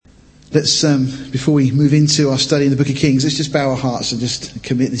Let's, before we move into our study in the Book of Kings, let's just bow our hearts and just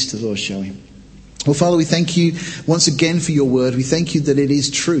commit this to the Lord, shall we? Well, Father, we thank you once again for your word. We thank you that it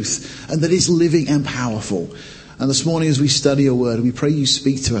is truth and that it's living and powerful. And this morning as we study your word, we pray you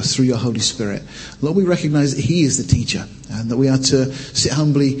speak to us through your Holy Spirit. Lord, we recognize that he is the teacher and that we are to sit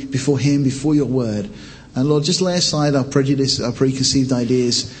humbly before him, before your word. And Lord, just lay aside our prejudice, our preconceived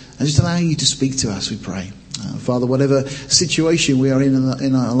ideas, and just allow you to speak to us, we pray. Father, whatever situation we are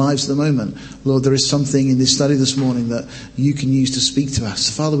in our lives at the moment, Lord, there is something in this study this morning that you can use to speak to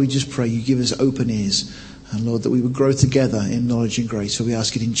us. Father, we just pray you give us open ears. And Lord, that we would grow together in knowledge and grace. So we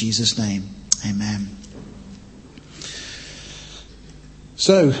ask it in Jesus' name. Amen.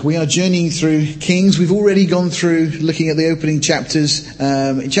 So, we are journeying through Kings. We've already gone through looking at the opening chapters.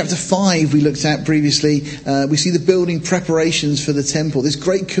 In chapter 5 we looked at previously, we see the building preparations for the temple. This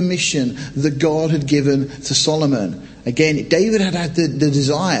great commission that God had given to Solomon. Again, David had the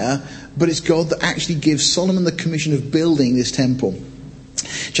desire, but it's God that actually gives Solomon the commission of building this temple.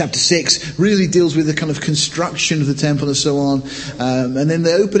 Chapter 6 really deals with the kind of construction of the temple and so on. And then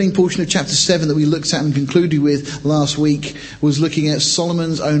the opening portion of chapter 7 that we looked at and concluded with last week was looking at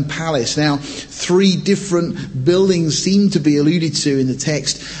Solomon's own palace. Now, 3 different buildings seem to be alluded to in the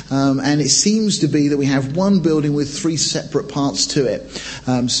text. And it seems to be that we have one building with 3 separate parts to it.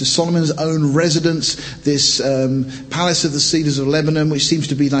 So Solomon's own residence, this palace of the Cedars of Lebanon, which seems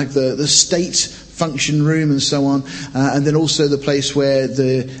to be like the state function room and so on, and then also the place where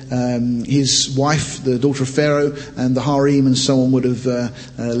his wife, the daughter of Pharaoh, and the harem and so on would have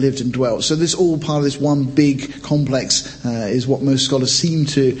lived and dwelt. So this all part of this one big complex is what most scholars seem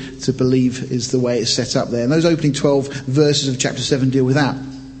to believe is the way it's set up there. And those opening 12 verses of chapter 7 deal with that.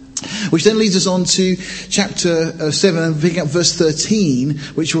 Which then leads us on to chapter 7 and picking up verse 13,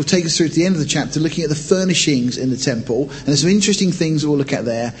 which will take us through to the end of the chapter, looking at the furnishings in the temple. And there's some interesting things we'll look at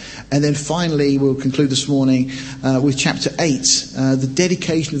there. And then finally, we'll conclude this morning with chapter 8, the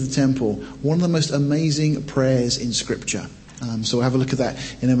dedication of the temple. One of the most amazing prayers in Scripture. So we'll have a look at that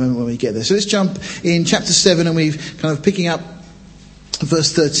in a moment when we get there. So let's jump in chapter 7, and we've kind of picking up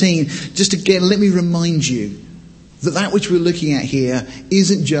verse 13. Just again, let me remind you that which we're looking at here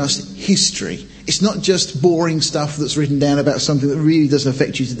isn't just history. It's not just boring stuff that's written down about something that really doesn't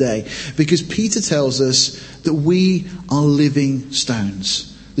affect you today. Because Peter tells us that we are living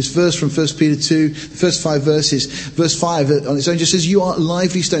stones. This verse from 1 Peter 2, the first 5 verses, verse 5 on its own just says, you are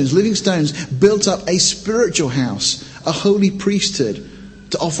lively stones, living stones, built up a spiritual house, a holy priesthood,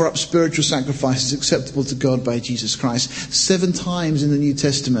 to offer up spiritual sacrifices acceptable to God by Jesus Christ. 7 times in the New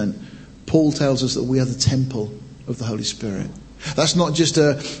Testament, Paul tells us that we are the temple of the Holy Spirit. That's not just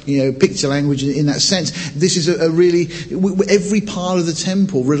a picture language in that sense. This is a really, every part of the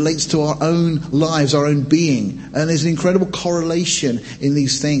temple relates to our own lives, our own being. And there's an incredible correlation in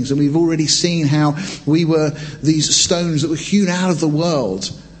these things. And we've already seen how we were these stones that were hewn out of the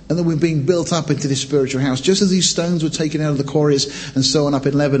world, and then we're being built up into this spiritual house. Just as these stones were taken out of the quarries and so on up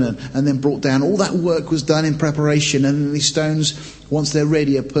in Lebanon and then brought down, all that work was done in preparation. And then these stones, once they're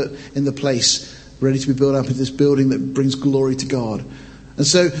ready, are put in the place ready to be built up into this building that brings glory to God. And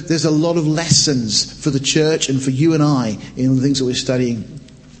so there's a lot of lessons for the church and for you and I in the things that we're studying.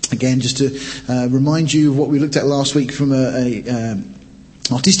 Again, just to remind you of what we looked at last week from a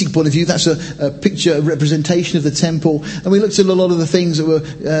artistic point of view. That's a picture, a representation of the temple. And we looked at a lot of the things that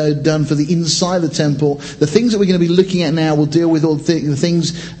were done for the inside of the temple. The things that we're going to be looking at now will deal with all the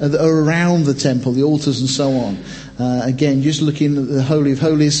things that are around the temple, the altars and so on. Again, just looking at the Holy of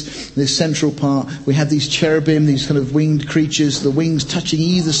Holies, this central part, we had these cherubim, these kind of winged creatures, the wings touching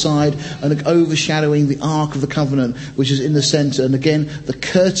either side and overshadowing the Ark of the Covenant, which is in the centre. And again, the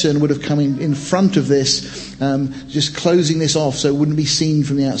curtain would have come in front of this, just closing this off so it wouldn't be seen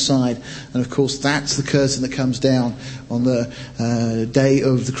from the outside. And of course, that's the curtain that comes down on the day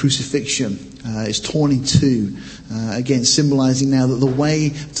of the crucifixion. It's torn in two, again symbolising now that the way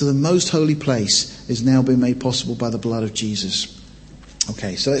to the most holy place is now being made possible by the blood of Jesus.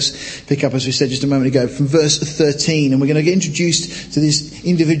 Okay, so let's pick up, as we said just a moment ago, from verse 13, and we're going to get introduced to this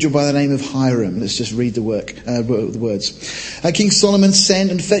individual by the name of Hiram. Let's just read the words. King Solomon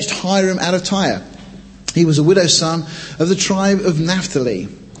sent and fetched Hiram out of Tyre. He was a widow's son of the tribe of Naphtali,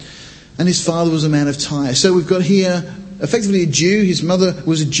 and his father was a man of Tyre. So we've got here effectively a Jew. His mother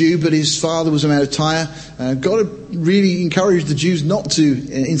was a Jew, but his father was a man of Tyre. God had really encouraged the Jews not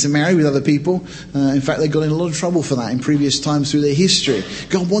to intermarry with other people. In fact, they got in a lot of trouble for that in previous times through their history.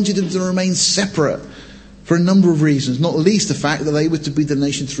 God wanted them to remain separate for a number of reasons, not least the fact that they were to be the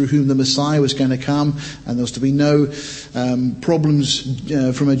nation through whom the Messiah was going to come, and there was to be no problems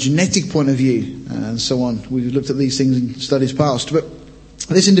from a genetic point of view, and so on. We've looked at these things in studies past. But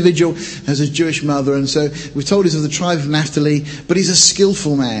This individual has a Jewish mother, and so we're told he's of the tribe of Naphtali, but he's a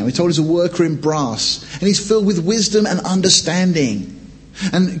skillful man. We're told he's a worker in brass, and he's filled with wisdom and understanding,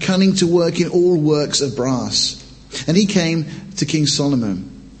 and cunning to work in all works of brass. And he came to King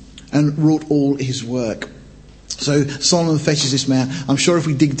Solomon and wrought all his work. So Solomon fetches this man. I'm sure if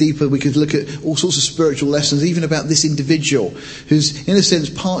we dig deeper, we could look at all sorts of spiritual lessons, even about this individual, who's in a sense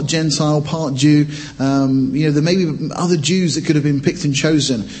part Gentile, part Jew. There may be other Jews that could have been picked and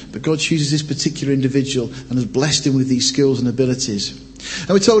chosen, but God chooses this particular individual and has blessed him with these skills and abilities. And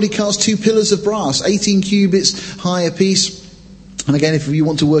we're told he cast 2 pillars of brass, 18 cubits high apiece. And again, if you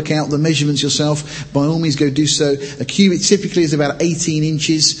want to work out the measurements yourself, by all means go do so. A cubit typically is about 18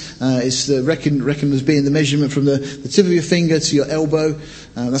 inches. It's reckoned as being the measurement from the tip of your finger to your elbow.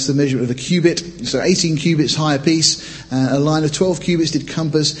 That's the measurement of a cubit. So 18 cubits high apiece. A line of 12 cubits did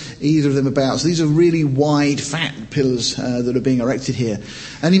compass either of them about. So these are really wide, fat pillars that are being erected here.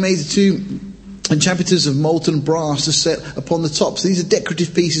 And he made the 2 chapiters of molten brass to set upon the top. So these are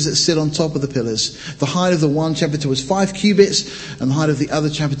decorative pieces that sit on top of the pillars. The height of the one chapiter was 5 cubits, and the height of the other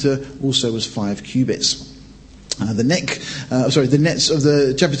chapiter also was 5 cubits. The nets of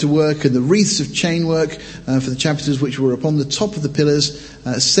the chapiter work and the wreaths of chain work for the chapiters which were upon the top of the pillars,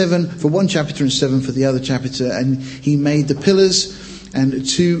 7 for one chapiter and 7 for the other chapiter. And he made the pillars and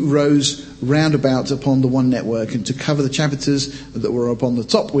 2 rows round about upon the one network, and to cover the chapiters that were upon the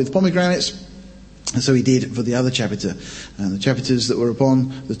top with pomegranates. And so he did for the other chapiter. And the chapiters that were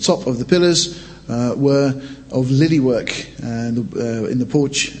upon the top of the pillars were of lily work in the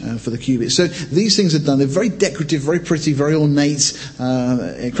porch for the cubits. So these things are done. They're very decorative, very pretty, very ornate.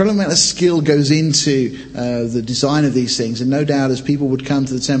 Incredible amount of skill goes into the design of these things. And no doubt as people would come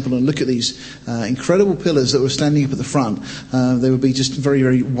to the temple and look at these incredible pillars that were standing up at the front, they would be just very,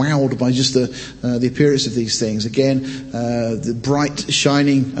 very wowed by just the appearance of these things. Again, the bright,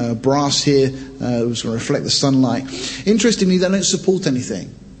 shining brass here was going to reflect the sunlight. Interestingly, they don't support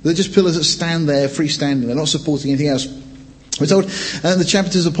anything. They're just pillars that stand there, freestanding. They're not supporting anything else. We're told the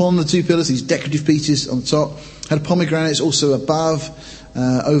chapiters upon the 2 pillars, these decorative pieces on the top, had pomegranates also above,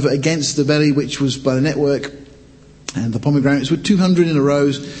 over against the belly, which was by the network. And the pomegranates were 200 in a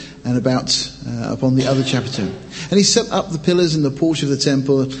row, and about upon the other chapiter. And he set up the pillars in the porch of the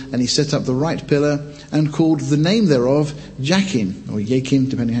temple, and he set up the right pillar, and called the name thereof Jachin, or Yakin,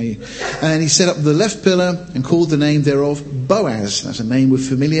 depending how you... And he set up the left pillar, and called the name thereof Boaz. That's a name we're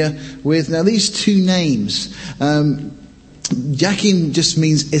familiar with. Now these 2 names, Jachin just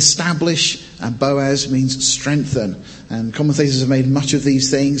means establish, and Boaz means strengthen. And commentators have made much of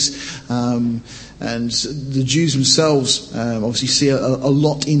these things. And the Jews themselves obviously see a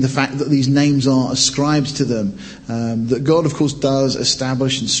lot in the fact that these names are ascribed to them. That God, of course, does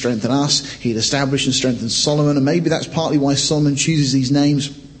establish and strengthen us. He'd establish and strengthen Solomon, and maybe that's partly why Solomon chooses these names,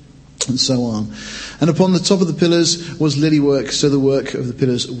 and so on. And upon the top of the pillars was lily work, so the work of the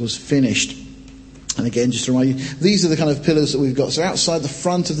pillars was finished. And again, just to remind you, these are the kind of pillars that we've got. So outside the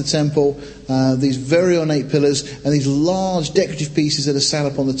front of the temple, these very ornate pillars and these large decorative pieces that are sat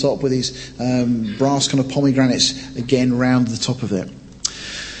up on the top with these brass kind of pomegranates, again, round the top of it.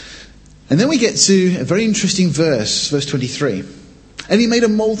 And then we get to a very interesting verse 23. And he made a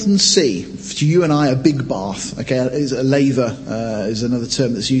molten sea. To you and I, a big bath. Okay, a laver is another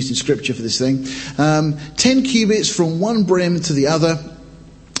term that's used in Scripture for this thing. 10 cubits from one brim to the other.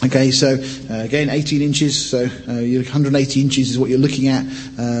 Okay, so again, 18 inches, so 180 inches is what you're looking at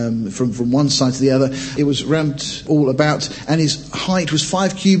from one side to the other. It was round all about, and his height was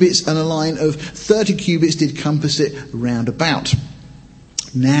 5 cubits, and a line of 30 cubits did compass it round about.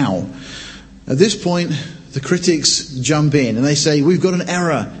 Now, at this point, the critics jump in, and they say, we've got an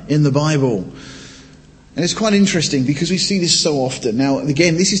error in the Bible. And it's quite interesting because we see this so often. Now,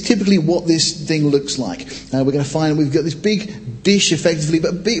 again, this is typically what this thing looks like. We're going to find we've got this big dish, effectively,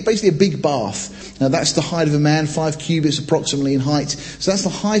 but basically a big bath. Now, that's the height of a man, 5 cubits approximately in height. So that's the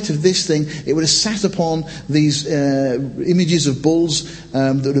height of this thing. It would have sat upon these images of bulls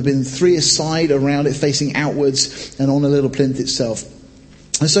that would have been 3 aside around it, facing outwards, and on a little plinth itself.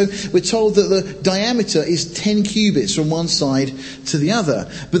 And so we're told that the diameter is 10 cubits from one side to the other.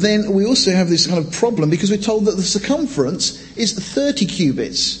 But then we also have this kind of problem because we're told that the circumference is 30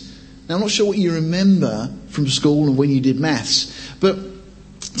 cubits. Now, I'm not sure what you remember from school and when you did maths, but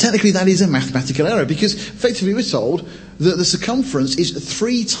technically that is a mathematical error because effectively we're told that the circumference is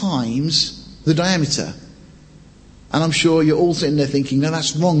 3 times the diameter. And I'm sure you're all sitting there thinking, no,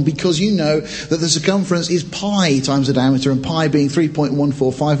 that's wrong, because you know that the circumference is pi times the diameter, and pi being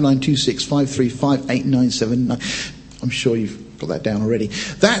 3.145926535897. I'm sure you've got that down already.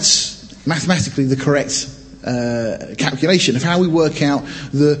 That's mathematically the correct calculation of how we work out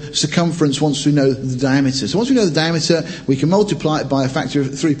the circumference once we know the diameter. So once we know the diameter, we can multiply it by a factor of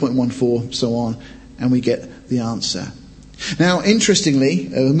 3.14, so on, and we get the answer. Now,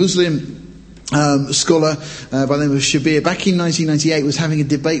 interestingly, a Muslim scholar by the name of Shabir, back in 1998, was having a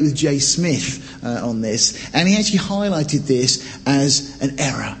debate with Jay Smith on this, and he actually highlighted this as an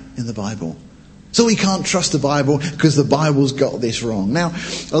error in the Bible. So we can't trust the Bible because the Bible's got this wrong. Now,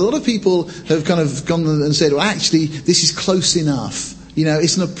 a lot of people have kind of gone and said, well, actually, this is close enough. You know,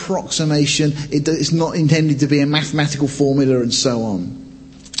 it's an approximation. It's not intended to be a mathematical formula and so on.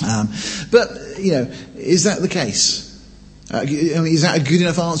 But, you know, is that the case? Is that a good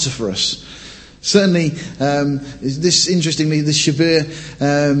enough answer for us? Certainly, interestingly, this Shabir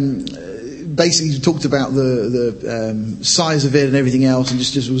basically talked about the size of it and everything else, and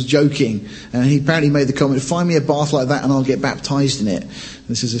just was joking. And he apparently made the comment, "Find me a bath like that and I'll get baptized in it."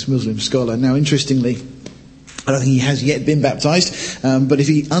 This is this Muslim scholar. Now, interestingly, I don't think he has yet been baptized, but if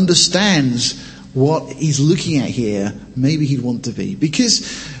he understands what he's looking at here, maybe he'd want to be. Because,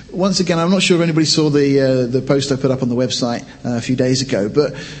 once again, I'm not sure if anybody saw the post I put up on the website a few days ago,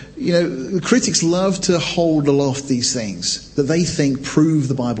 but, you know, the critics love to hold aloft these things that they think prove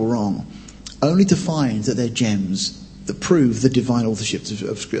the Bible wrong, only to find that they're gems that prove the divine authorship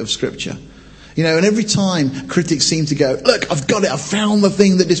of Scripture. You know, and every time critics seem to go, look, I've got it, I've found the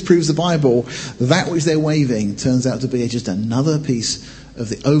thing that disproves the Bible, that which they're waving turns out to be just another piece of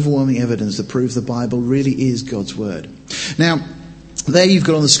the overwhelming evidence that proves the Bible really is God's Word. Now, there you've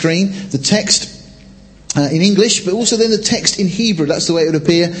got on the screen the text in English, but also then the text in Hebrew. That's the way it would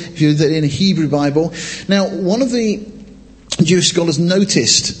appear if you were in a Hebrew Bible. Now, one of the Jewish scholars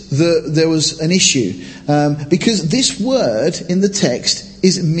noticed that there was an issue because this word in the text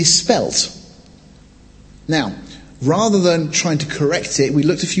is misspelt. Now, rather than trying to correct it, we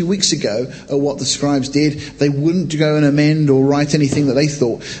looked a few weeks ago at what the scribes did. They wouldn't go and amend or write anything that they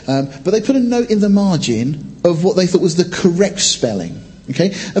thought, but they put a note in the margin of what they thought was the correct spelling. Okay,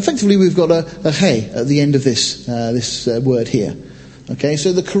 effectively we've got a hey at the end of this word here. Okay,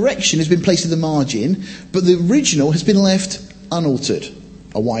 so the correction has been placed in the margin, but the original has been left unaltered.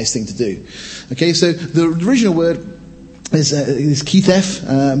 A wise thing to do. Okay, so the original word is kithef,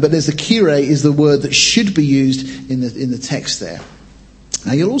 but there's the kire is the word that should be used in the text there.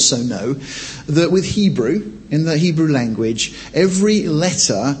 Now you'll also know that with Hebrew, in the Hebrew language, every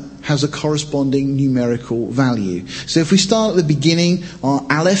letter has a corresponding numerical value. So if we start at the beginning, our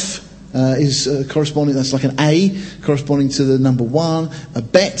aleph is corresponding, that's like an A, corresponding to the number 1, a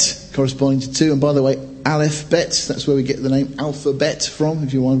bet corresponding to 2, and by the way, aleph bet, that's where we get the name alphabet from,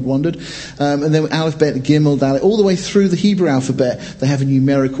 if you wondered. And then aleph bet, gimel, dalet, all the way through the Hebrew alphabet, they have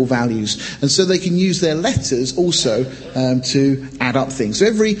numerical values. And so they can use their letters also to add up things. So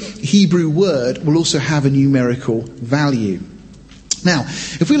every Hebrew word will also have a numerical value. Now,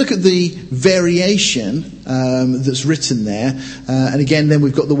 if we look at the variation that's written there, and again, then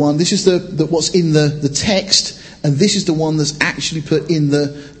we've got the one, this is the what's in the text, and this is the one that's actually put in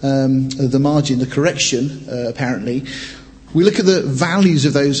the margin, the correction, apparently. We look at the values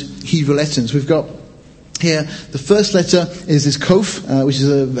of those Hebrew letters. We've got here, the first letter is this kof, which is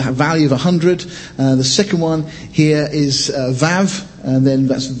a value of 100. The second one here is vav, and then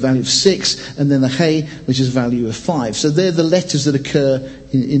that's the value of 6. And then the hey, which is a value of 5. So they're the letters that occur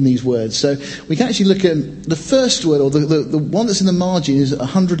in these words. So we can actually look at the first word, or the one that's in the margin is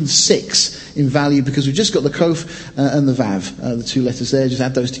 106 in value, because we've just got the kof and the vav, the two letters there. Just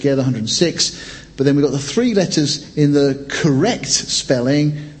add those together, 106. But then we've got the three letters in the correct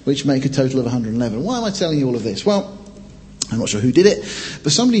spelling, which make a total of 111. Why am I telling you all of this? Well, I'm not sure who did it,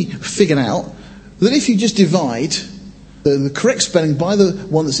 but somebody figured out that if you just divide the correct spelling by the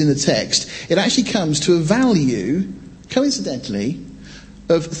one that's in the text, it actually comes to a value, coincidentally,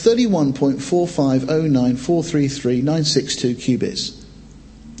 of 31.4509433,962 cubits.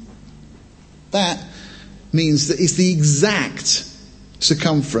 That means that it's the exact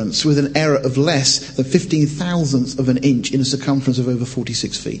circumference with an error of less than 15,000th of an inch in a circumference of over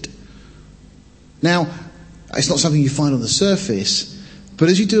 46 feet. Now, it's not something you find on the surface, but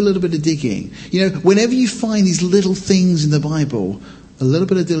as you do a little bit of digging, you know, whenever you find these little things in the Bible, a little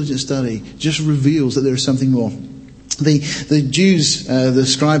bit of diligent study just reveals that there is something more. The Jews, the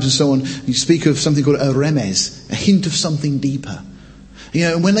scribes and so on, you speak of something called a remez, a hint of something deeper. You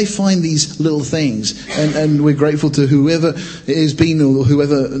know, and when they find these little things, and we're grateful to whoever it has been, or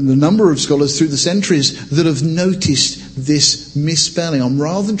whoever, the number of scholars through the centuries that have noticed this misspelling, and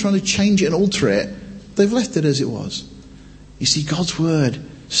rather than trying to change it and alter it, they've left it as it was. You see, God's word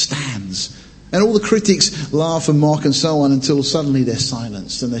stands, And all the critics laugh and mock and so on until suddenly they're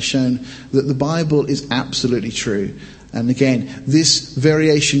silenced and they're shown that the Bible is absolutely true. And again, this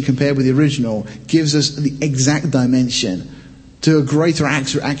variation compared with the original gives us the exact dimension to a greater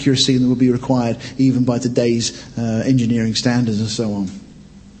accuracy than would be required even by today's engineering standards and so on.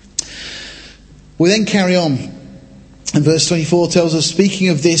 We then carry on. And verse 24 tells us, speaking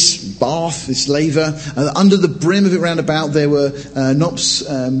of this bath, this laver, under the brim of it round about there were knops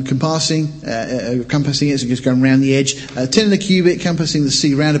compassing it, so just going around the edge, 10 in a cubit, compassing the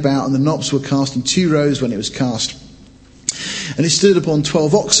sea round about, and the knops were cast in 2 rows when it was cast. And it stood upon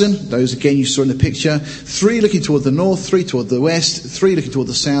 12 oxen, those again you saw in the picture, 3 looking toward the north, 3 toward the west, 3 looking toward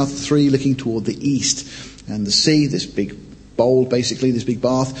the south, 3 looking toward the east. And the sea, this big bowl, basically, this big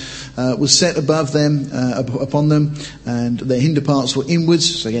bath, was set above them, upon them, and their hinder parts were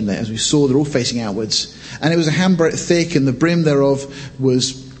inwards. So again, as we saw, they're all facing outwards. And it was a handbreadth thick, and the brim thereof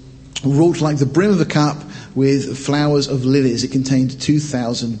was wrought like the brim of a cup with flowers of lilies. It contained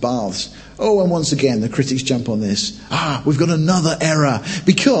 2,000 baths. Oh, and once again, the critics jump on this. We've got another error.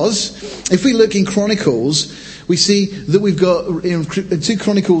 Because if we look in Chronicles, we see that we've got, in 2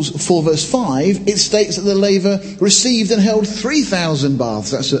 Chronicles 4 verse 5, it states that the laver received and held 3,000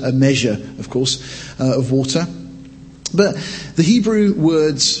 baths. That's a measure, of course, of water. But the Hebrew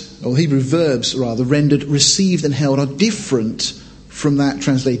words, or Hebrew verbs rather, rendered received and held are different from that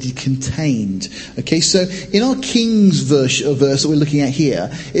translated contained. Okay, so in our King's verse that we're looking at here,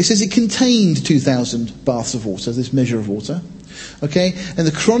 it says it contained 2,000 baths of water, this measure of water. Okay, and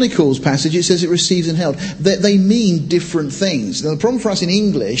the Chronicles passage, it says it received and held. They mean different things. Now the problem for us in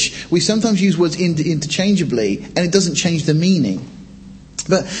English, we sometimes use words interchangeably, and it doesn't change the meaning.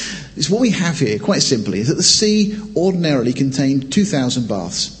 But it's what we have here, quite simply, is that the sea ordinarily contained 2,000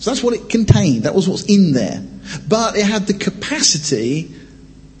 baths. So that's what it contained. That was what's in there. But it had the capacity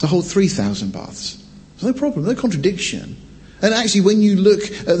to hold 3,000 baths. So no problem, no contradiction. And actually, when you look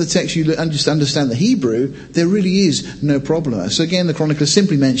at the text, you just understand the Hebrew, there really is no problem. So again, the chronicler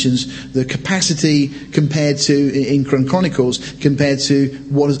simply mentions the capacity compared to, in Chronicles, compared to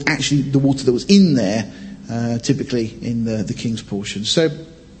what is actually the water that was in there, typically in the King's portion. So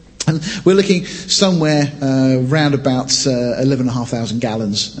and we're looking somewhere round about 11,500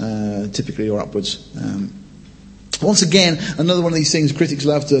 gallons, typically, or upwards. Once again, another one of these things critics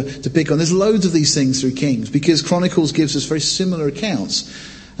love to pick on. There's loads of these things through Kings, because Chronicles gives us very similar accounts.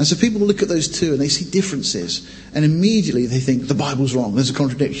 And so people look at those two and they see differences. And immediately they think the Bible's wrong, there's a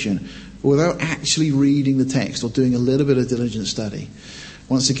contradiction, without actually reading the text or doing a little bit of diligent study.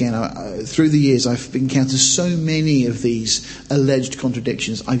 Once again, through the years, I've encountered so many of these alleged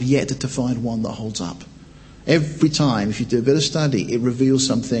contradictions. I've yet to find one that holds up. Every time, if you do a bit of study, it reveals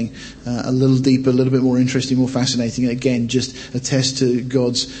something a little deeper, a little bit more interesting, more fascinating, and again, just attests to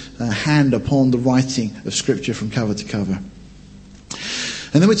God's hand upon the writing of Scripture from cover to cover.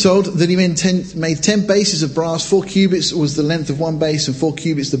 And then we're told that he made 10 bases of brass. 4 cubits was the length of one base, and 4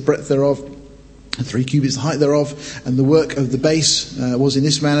 cubits the breadth thereof, and 3 cubits the height thereof. And the work of the base was in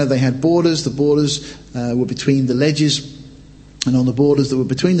this manner. They had borders. The borders were between the ledges. And on the borders that were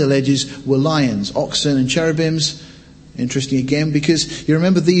between the ledges were lions, oxen and cherubims. Interesting again, because you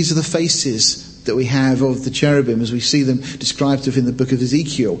remember these are the faces that we have of the cherubim as we see them described in the book of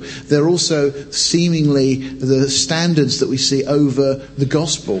Ezekiel. They're also seemingly the standards that we see over the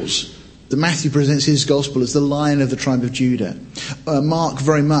Gospels. That Matthew presents his Gospel as the Lion of the tribe of Judah. Mark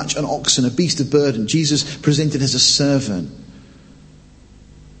very much an oxen, a beast of burden. Jesus presented as a servant.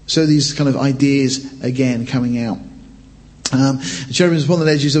 So these kind of ideas again coming out. Cherubims upon the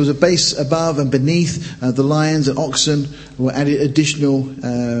ledges, there was a base above and beneath. The lions and oxen were added additions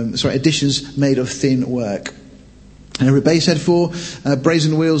made of thin work. And every base had 4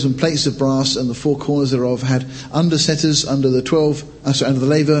 brazen wheels and plates of brass, and the 4 corners thereof had undersetters under the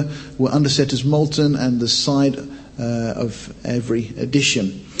laver were undersetters molten, and the side of every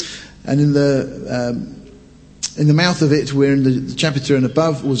addition. And in the mouth of it, where in the chapiter and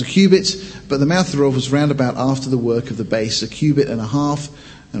above was a cubit, but the mouth thereof was round about after the work of the base, 1.5 cubits,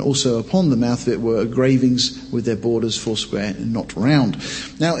 and also upon the mouth of it were engravings with their borders 4 square and not round.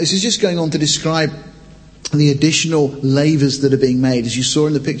 Now, this is just going on to describe the additional lavers that are being made. As you saw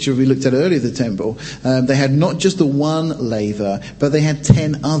in the picture we looked at earlier of the temple, they had not just the one laver, but they had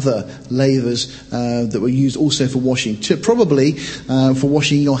 10 other lavers that were used also for washing, probably for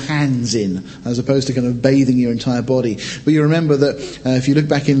washing your hands in, as opposed to kind of bathing your entire body. But you remember that if you look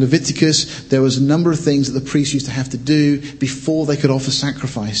back in Leviticus, there was a number of things that the priests used to have to do before they could offer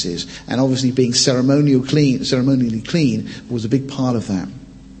sacrifices, and obviously being ceremonially clean was a big part of that.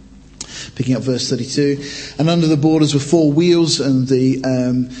 Picking up verse 32. And under the borders were 4 wheels, and the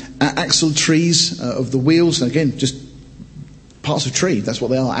axle trees of the wheels, and again, just parts of tree, that's what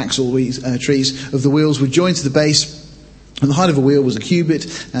they are, axle trees of the wheels were joined to the base. And the height of a wheel was a cubit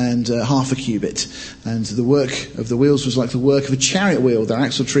and half a cubit. And the work of the wheels was like the work of a chariot wheel. Their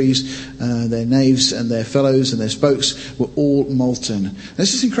axle trees, their naves and their felloes and their spokes were all molten.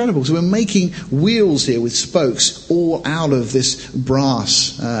 This is incredible. So we're making wheels here with spokes all out of this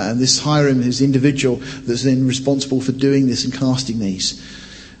brass. And this Hiram is the individual that's then responsible for doing this and casting these.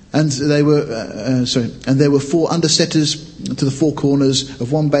 And there were 4 undersetters to the 4 corners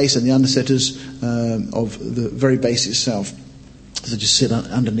of one base, and the undersetters of the very base itself. So just sit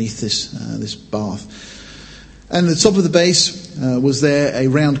underneath this bath. And at the top of the base was there a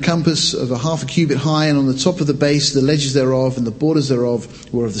round compass of a half a cubit high, and on the top of the base the ledges thereof and the borders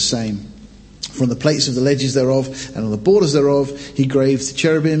thereof were of the same. From the plates of the ledges thereof and on the borders thereof he graved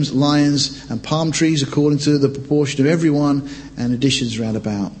cherubims, lions, and palm trees according to the proportion of every one, and additions round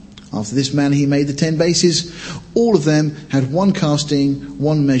about. After this manner he made the 10 bases. All of them had 1 casting,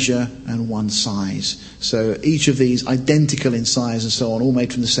 1 measure, and 1 size. So each of these identical in size and so on, all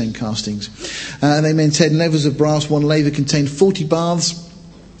made from the same castings. And they made 10 levers of brass. 1 laver contained 40 baths.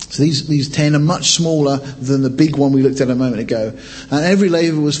 So these 10 are much smaller than the big one we looked at a moment ago. And every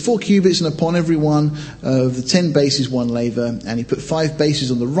laver was 4 cubits, and upon every one of the 10 bases 1 laver. And he put 5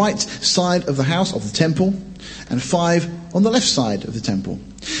 bases on the right side of the house, of the temple, and 5 on the left side of the temple.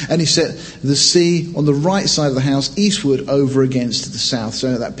 And he set the sea on the right side of the house, eastward over against the south.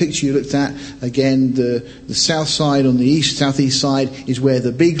 So that picture you looked at, again, the south side on the southeast side is where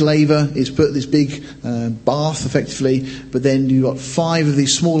the big laver is put, this big bath effectively. But then you've got 5 of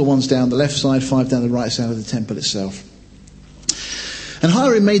these smaller ones down the left side, 5 down the right side of the temple itself. And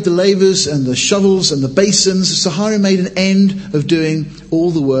Hiram made the lavers and the shovels and the basins. So Hiram made an end of doing all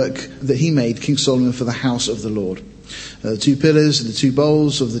the work that he made, King Solomon, for the house of the Lord. The 2 pillars and the 2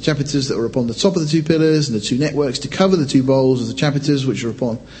 bowls of the chapiters that were upon the top of the 2 pillars, and the 2 networks to cover the 2 bowls of the chapiters which are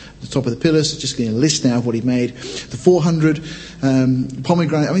upon the top of the pillars. Just getting a list now of what he made. The 400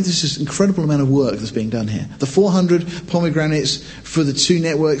 pomegranate. I mean, this is an incredible amount of work that's being done here. The 400 pomegranates for the 2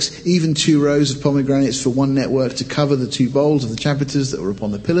 networks, even 2 rows of pomegranates for 1 network to cover the 2 bowls of the chapiters that were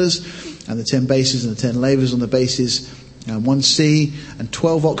upon the pillars, and the 10 bases and the 10 lavers on the bases, 1 sea and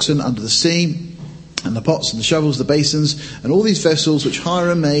 12 oxen under the sea. And the pots and the shovels, the basins, and all these vessels which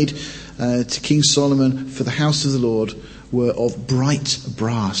Hiram made to King Solomon for the house of the Lord were of bright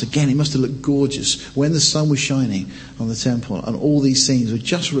brass. Again, it must have looked gorgeous when the sun was shining on the temple, and all these scenes were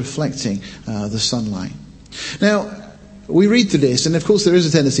just reflecting the sunlight. Now, we read through this, and of course there is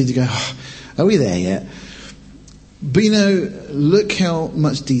a tendency to go, oh, are we there yet? But look how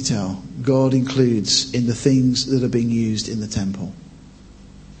much detail God includes in the things that are being used in the temple.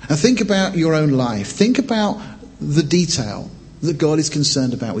 And think about your own life. Think about the detail that God is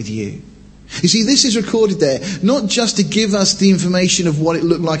concerned about with you. You see, this is recorded there, not just to give us the information of what it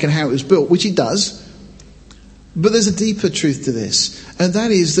looked like and how it was built, which it does, but there's a deeper truth to this, and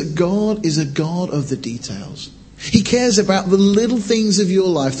that is that God is a God of the details. He cares about the little things of your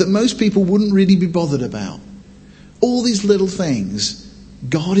life that most people wouldn't really be bothered about. All these little things,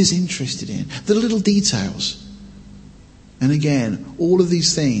 God is interested in. The little details. And again, all of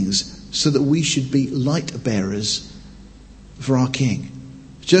these things so that we should be light bearers for our King.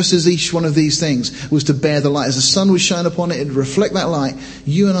 Just as each one of these things was to bear the light. As the sun would shine upon it and reflect that light,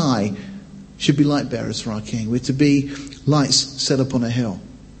 you and I should be light bearers for our King. We're to be lights set up on a hill.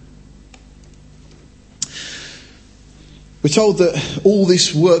 We're told that all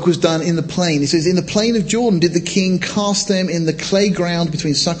this work was done in the plain. It says, in the plain of Jordan did the king cast them in the clay ground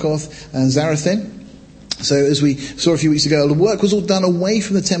between Succoth and Zarethan. So as we saw a few weeks ago, the work was all done away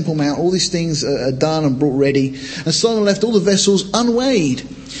from the Temple Mount. All these things are done and brought ready. And Solomon left all the vessels unweighed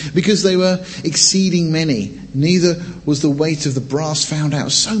because they were exceeding many. Neither was the weight of the brass found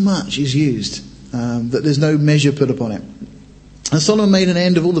out. So much is used that there's no measure put upon it. And Solomon made an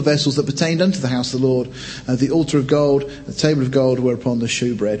end of all the vessels that pertained unto the house of the Lord, the altar of gold, the table of gold whereupon the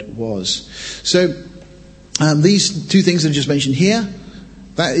shewbread was. So these 2 things that I just mentioned here,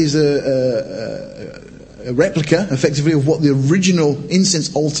 that is a replica, effectively, of what the original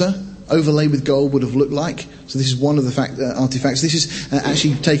incense altar overlaid with gold would have looked like. So this is one of the artifacts. This is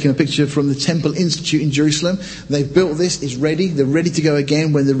actually taken a picture from the Temple Institute in Jerusalem. They've built this, it's ready. They're ready to go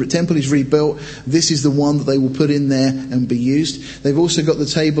again. When the temple is rebuilt, this is the one that they will put in there and be used. They've also got the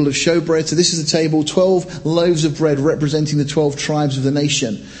table of showbread. So this is the table, 12 loaves of bread representing the 12 tribes of the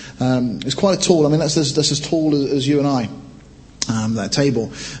nation. It's quite tall. I mean, that's as tall as you and I. That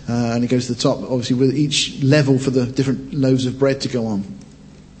table, and it goes to the top, obviously, with each level for the different loaves of bread to go on.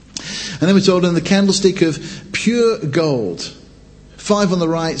 And then we're told, and the candlestick of pure gold, 5 on the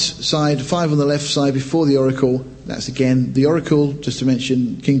right side, 5 on the left side before the oracle. That's again the oracle, just to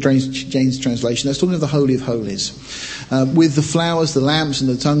mention King James translation. That's talking of the Holy of Holies. With the flowers, the lamps and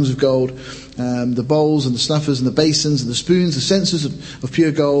the tongues of gold, the bowls and the snuffers and the basins and the spoons, the censers of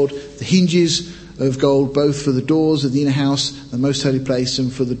pure gold, the hinges of gold, both for the doors of the inner house, the most holy place,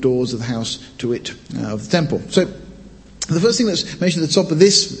 and for the doors of the house, to wit, of the temple. So, the first thing that's mentioned at the top of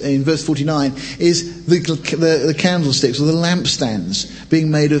this, in verse 49, is the candlesticks, or the lampstands,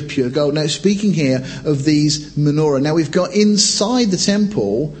 being made of pure gold. Now, speaking here of these menorah. Now, we've got inside the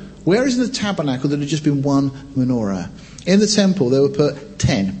temple, where is in the tabernacle there had just been one menorah? In the temple, there were put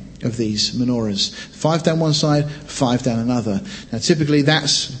 10 of these menorahs. 5 down one side, 5 down another. Now typically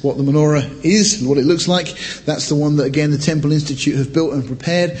that's what the menorah is, what it looks like. That's the one that again the Temple Institute have built and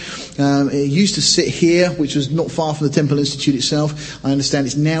prepared. It used to sit here, which was not far from the Temple Institute itself. I understand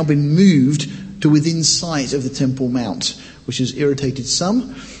it's now been moved to within sight of the Temple Mount, which has irritated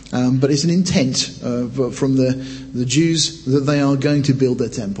some. But it's an intent from the Jews that they are going to build their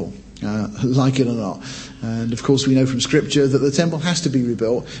temple. Like it or not. And of course we know from Scripture that the temple has to be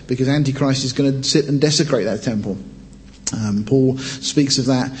rebuilt because Antichrist is going to sit and desecrate that temple. Paul speaks of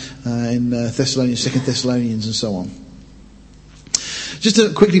that in 2 Thessalonians and so on. Just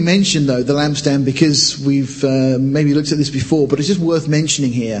to quickly mention though the lampstand, because we've maybe looked at this before, but it's just worth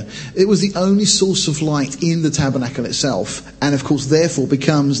mentioning here. It was the only source of light in the tabernacle itself, and of course therefore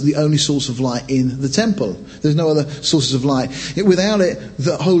becomes the only source of light in the temple. There's no other sources of light. Without it,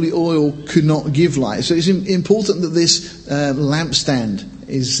 the holy oil could not give light. So it's important that this lampstand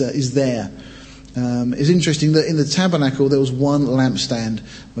is there. It's interesting that in the tabernacle there was one lampstand,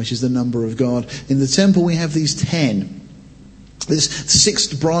 which is the number of God. In the temple we have these 10. There's six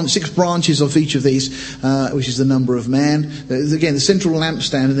branches of each of these, which is the number of man. Again, the central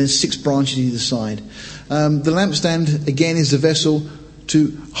lampstand, and then 6 branches either side. The lampstand, again, is the vessel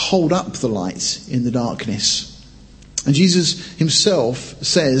to hold up the light in the darkness. And Jesus himself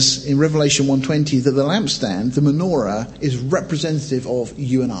says in Revelation 1:20 that the lampstand, the menorah, is representative of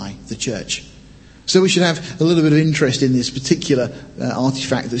you and I, the church. So we should have a little bit of interest in this particular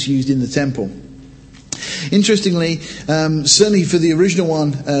artifact that's used in the temple. Interestingly, certainly for the original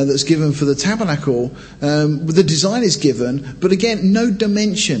one that's given for the tabernacle, the design is given, but again, no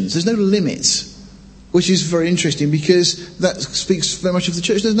dimensions. There's no limits, which is very interesting because that speaks very much of the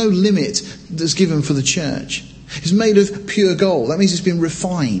church. There's no limit that's given for the church. It's made of pure gold. That means it's been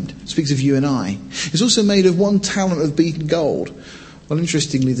refined. It speaks of you and I. It's also made of 1 talent of beaten gold. Well,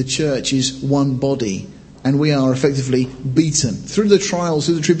 interestingly, the church is one body. And we are effectively beaten through the trials,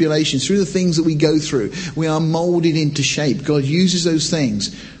 through the tribulations, through the things that we go through. We are moulded into shape. God uses those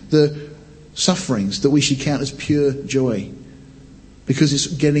things, the sufferings, that we should count as pure joy. Because it's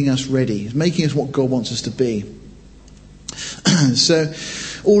getting us ready. It's making us what God wants us to be. So,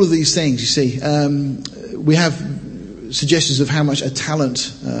 all of these things, you see, we have suggestions of how much a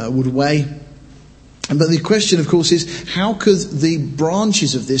talent would weigh. But the question, of course, is how could the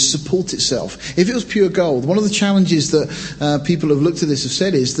branches of this support itself? If it was pure gold, one of the challenges that people have looked at this have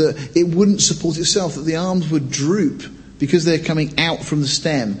said is that it wouldn't support itself, that the arms would droop because they're coming out from the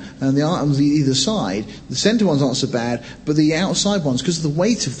stem. And the arms either side, the centre ones aren't so bad, but the outside ones, because of the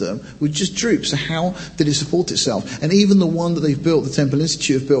weight of them, would just droop. So how did it support itself? And even the one that they've built, the Temple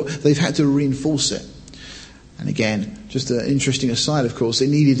Institute have built, they've had to reinforce it. And again, just an interesting aside, of course, it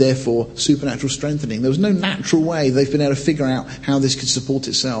needed, therefore, supernatural strengthening. There was no natural way they've been able to figure out how this could support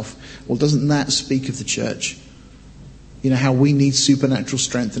itself. Well, doesn't that speak of the church? You know, how we need supernatural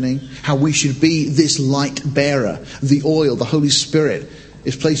strengthening, how we should be this light bearer. The oil, the Holy Spirit,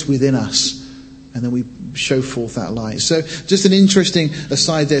 is placed within us. And then we show forth that light. So, just an interesting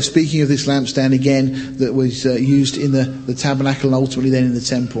aside there, speaking of this lampstand again, that was used in the tabernacle and ultimately then in the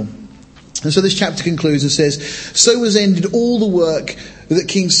temple. And so this chapter concludes and says, "So was ended all the work that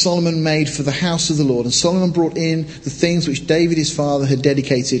King Solomon made for the house of the Lord. And Solomon brought in the things which David his father had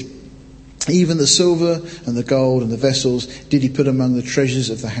dedicated. Even the silver and the gold and the vessels did he put among the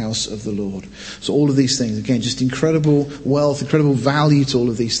treasures of the house of the Lord." So all of these things, again, just incredible wealth, incredible value to all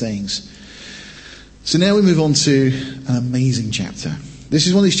of these things. So now we move on to an amazing chapter. This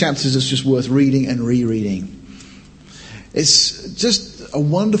is one of these chapters that's just worth reading and rereading. It's just a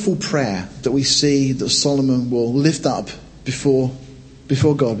wonderful prayer that we see that Solomon will lift up before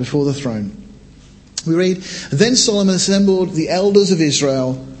God, before the throne. We read, "Then Solomon assembled the elders of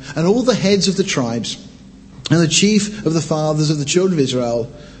Israel and all the heads of the tribes and the chief of the fathers of the children of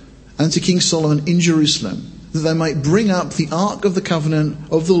Israel unto King Solomon in Jerusalem, that they might bring up the ark of the covenant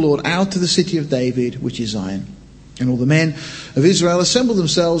of the Lord out to the city of David, which is Zion. And all the men of Israel assembled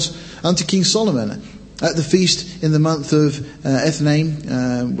themselves unto King Solomon at the feast in the month of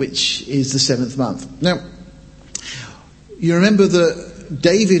Ethnaim, which is the 7th month. Now, you remember that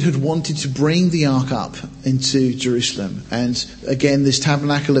David had wanted to bring the ark up into Jerusalem. And again, this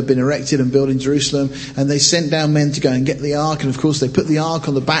tabernacle had been erected and built in Jerusalem. And they sent down men to go and get the ark. And of course, they put the ark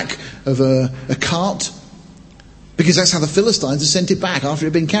on the back of a cart, because that's how the Philistines had sent it back after it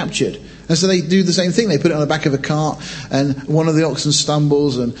had been captured. And so they do the same thing. They put it on the back of a cart, and one of the oxen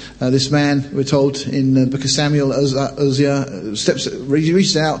stumbles, and this man, we're told in the book of Samuel, Uzziah,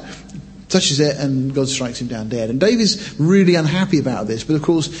 reaches out, touches it, and God strikes him down dead. And David's really unhappy about this. But of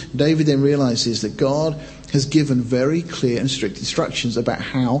course, David then realizes that God has given very clear and strict instructions about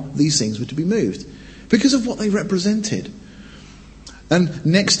how these things were to be moved, because of what they represented. And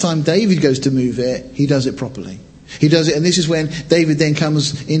next time David goes to move it, he does it properly. He does it, and this is when David then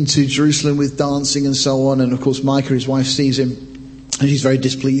comes into Jerusalem with dancing and so on. And of course, Micah, his wife, sees him, and she's very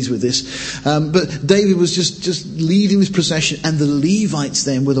displeased with this. But David was just leading this procession, and the Levites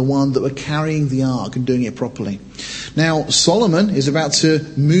then were the one that were carrying the ark and doing it properly. Now, Solomon is about to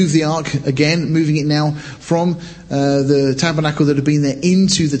move the ark again, moving it now from the tabernacle that had been there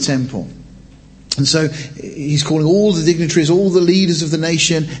into the temple. And so he's calling all the dignitaries, all the leaders of the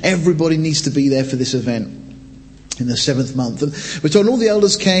nation. Everybody needs to be there for this event in the 7th month. And we're told all the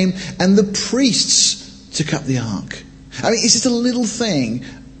elders came, and the priests took up the ark. I mean, it's just a little thing,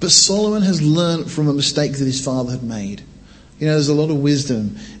 but Solomon has learnt from a mistake that his father had made. You know, there's a lot of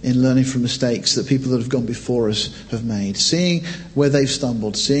wisdom in learning from mistakes that people that have gone before us have made. Seeing where they've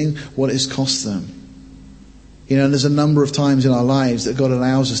stumbled, seeing what it has cost them. You know, and there's a number of times in our lives that God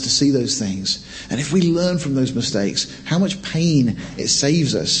allows us to see those things. And if we learn from those mistakes, how much pain it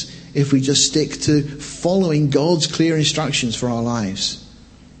saves us if we just stick to following God's clear instructions for our lives.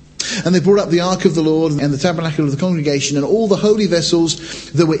 And they brought up the ark of the Lord and the tabernacle of the congregation, and all the holy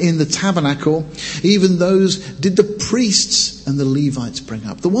vessels that were in the tabernacle, even those did the priests and the Levites bring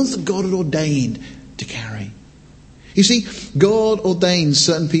up, the ones that God had ordained to carry. You see, God ordains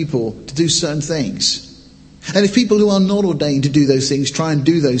certain people to do certain things. And if people who are not ordained to do those things try and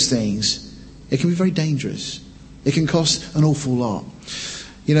do those things, it can be very dangerous. It can cost an awful lot.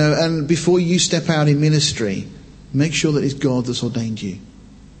 You know, and before you step out in ministry, make sure that it's God that's ordained you.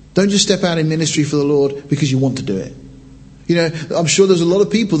 Don't just step out in ministry for the Lord because you want to do it. You know, I'm sure there's a lot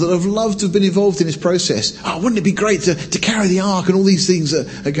of people that have loved to have been involved in this process. Oh, wouldn't it be great to carry the ark and all these things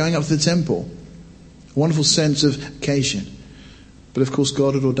that are going up to the temple? A wonderful sense of occasion. But of course,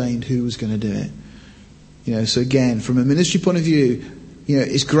 God had ordained who was going to do it. You know, so again, from a ministry point of view, you know,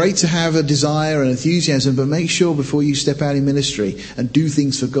 it's great to have a desire and enthusiasm, but make sure before you step out in ministry and do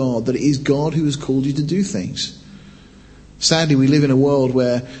things for God, that it is God who has called you to do things. Sadly, we live in a world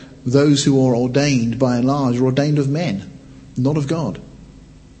where those who are ordained, by and large, are ordained of men, not of God.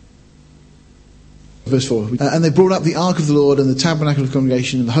 Verse 4. And they brought up the ark of the Lord and the tabernacle of the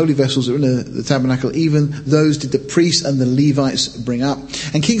congregation and the holy vessels that were in the tabernacle. Even those did the priests and the Levites bring up.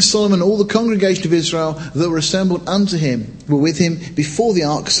 And King Solomon, all the congregation of Israel that were assembled unto him, were with him before the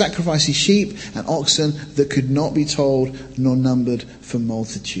ark, sacrificing sheep and oxen that could not be told nor numbered for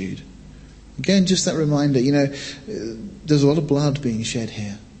multitude. Again, just that reminder, you know, there's a lot of blood being shed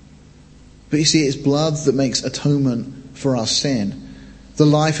here. But you see, it's blood that makes atonement for our sin. The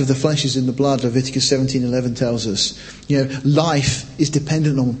life of the flesh is in the blood, Leviticus 17:11 tells us. You know, life is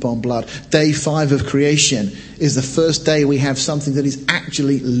dependent upon blood. Day 5 of creation is the first day we have something that is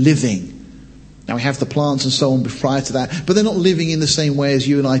actually living. Now we have the plants and so on prior to that, but they're not living in the same way as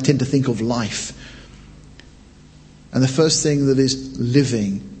you and I tend to think of life. And the first thing that is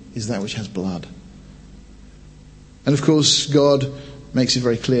living is that which has blood. And of course, God makes it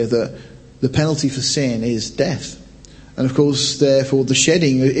very clear that the penalty for sin is death. And of course, therefore, the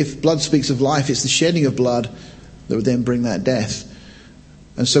shedding, if blood speaks of life, it's the shedding of blood that would then bring that death.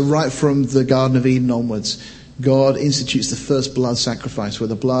 And so right from the Garden of Eden onwards, God institutes the first blood sacrifice, where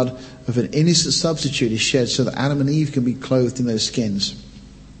the blood of an innocent substitute is shed so that Adam and Eve can be clothed in those skins.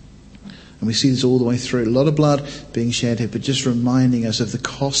 And we see this all the way through. A lot of blood being shed here, but just reminding us of the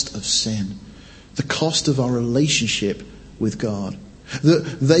cost of sin. The cost of our relationship with God.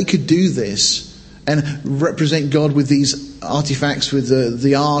 That they could do this and represent God with these artifacts, with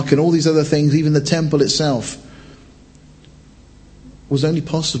the ark and all these other things, even the temple itself, was only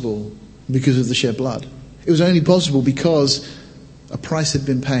possible because of the shed blood. It was only possible because a price had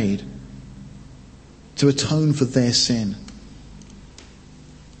been paid to atone for their sin.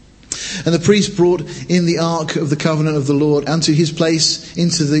 And the priest brought in the ark of the covenant of the Lord unto his place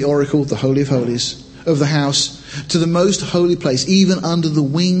into the oracle, the Holy of Holies, of the house, to the most holy place, even under the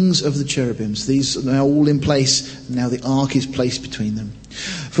wings of the cherubims. These are now all in place. Now the ark is placed between them.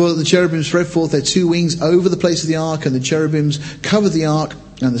 For the cherubim spread forth their two wings over the place of the ark, and the cherubims covered the ark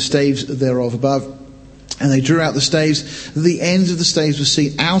and the staves thereof above. And they drew out the staves. The ends of the staves were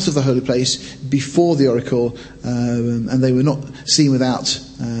seen out of the holy place before the oracle, and they were not seen without.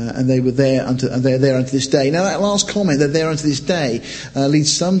 And they were there and they are there unto this day. Now that last comment, they're there unto this day,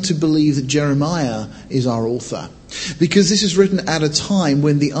 leads some to believe that Jeremiah is our author, because this is written at a time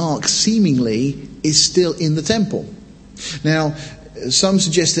when the ark seemingly is still in the temple. Now, some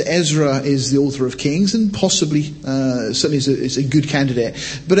suggest that Ezra is the author of Kings, and possibly, certainly is a good candidate.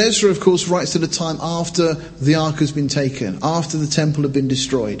 But Ezra, of course, writes at a time after the ark has been taken, after the temple had been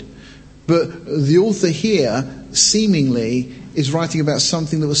destroyed. But the author here, seemingly, is writing about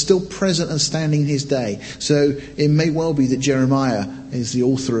something that was still present and standing in his day. So it may well be that Jeremiah is the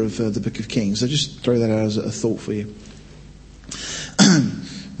author of the book of Kings. So just throw that out as a thought for you.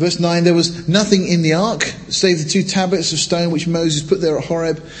 Verse 9, there was nothing in the ark, save the two tablets of stone which Moses put there at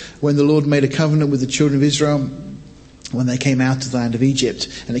Horeb, when the Lord made a covenant with the children of Israel, when they came out of the land of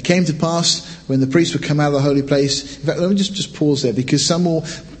Egypt. And it came to pass, when the priests would come out of the holy place. In fact, let me just pause there, because some will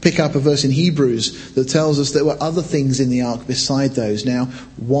pick up a verse in Hebrews that tells us there were other things in the ark beside those. Now,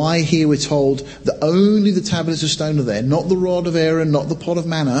 why here we're told that only the tablets of stone are there, not the rod of Aaron, not the pot of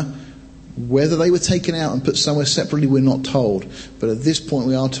manna. Whether they were taken out and put somewhere separately, we're not told. But at this point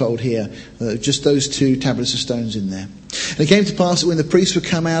we are told here, just those two tablets of stones in there. And it came to pass that when the priests would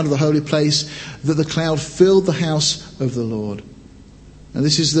come out of the holy place, that the cloud filled the house of the Lord. And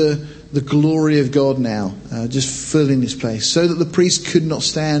this is the glory of God now, just filling this place, so that the priests could not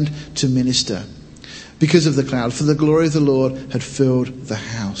stand to minister because of the cloud, for the glory of the Lord had filled the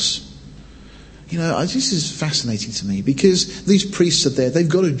house. You know, this is fascinating to me, because these priests are there, they've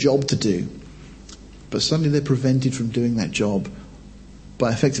got a job to do, but suddenly they're prevented from doing that job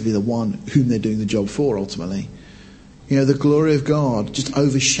by effectively the one whom they're doing the job for, ultimately. You know, the glory of God just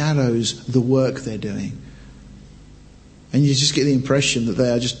overshadows the work they're doing. And you just get the impression that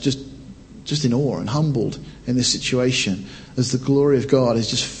they are just in awe and humbled in this situation, as the glory of God is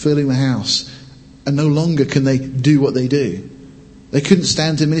just filling the house, and no longer can they do what they do. They couldn't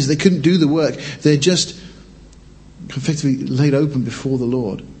stand to minister. They couldn't do the work. They're just effectively laid open before the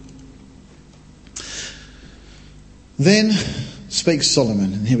Lord. Then spake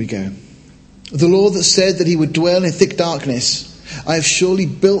Solomon, and here we go. The Lord that said that he would dwell in thick darkness, I have surely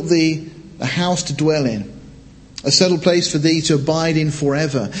built thee a house to dwell in, a settled place for thee to abide in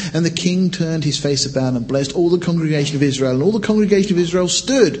forever. And the king turned his face about and blessed all the congregation of Israel. And all the congregation of Israel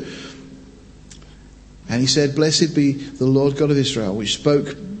stood. And he said, Blessed be the Lord God of Israel, which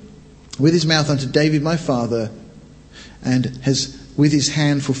spoke with his mouth unto David my father, and has with his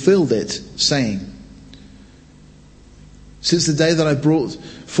hand fulfilled it, saying, Since the day that I brought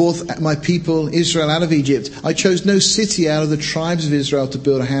forth my people Israel out of Egypt, I chose no city out of the tribes of Israel to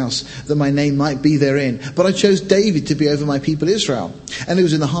build a house, that my name might be therein. But I chose David to be over my people Israel. And it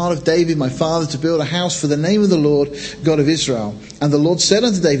was in the heart of David my father to build a house for the name of the Lord God of Israel. And the Lord said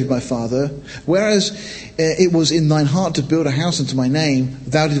unto David my father, Whereas it was in thine heart to build a house unto my name,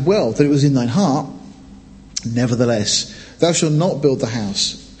 thou didst well that it was in thine heart. Nevertheless, thou shalt not build the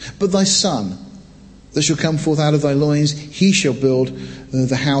house, but thy son that shall come forth out of thy loins, he shall build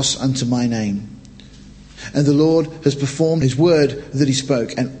the house unto my name. And the Lord has performed his word that he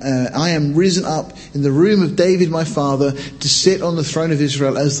spoke. And I am risen up in the room of David my father to sit on the throne of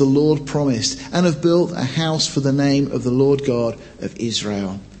Israel as the Lord promised, and have built a house for the name of the Lord God of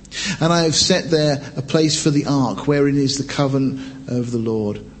Israel. And I have set there a place for the ark, wherein is the covenant of the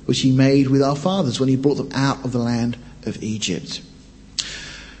Lord, which he made with our fathers when he brought them out of the land of Egypt.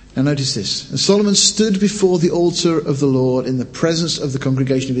 Now notice this. And Solomon stood before the altar of the Lord in the presence of the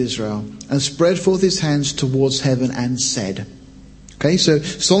congregation of Israel, and spread forth his hands towards heaven and said. Okay, so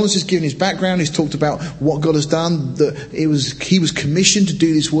Solomon's just given his background. He's talked about what God has done, that he was commissioned to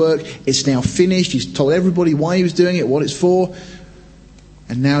do this work. It's now finished. He's told everybody why he was doing it, what it's for.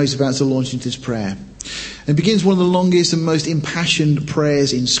 And now he's about to launch into this prayer. And it begins one of the longest and most impassioned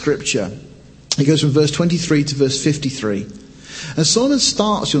prayers in Scripture. It goes from verse 23 to verse 53. And Solomon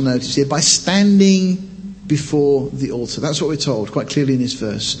starts, you'll notice here, by standing before the altar. That's what we're told quite clearly in this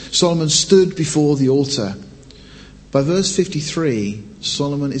verse. Solomon stood before the altar. By verse 53,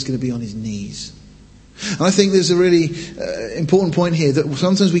 Solomon is going to be on his knees. And I think there's a really important point here, that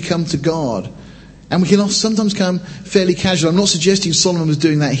sometimes we come to God and we can sometimes come fairly casual. I'm not suggesting Solomon was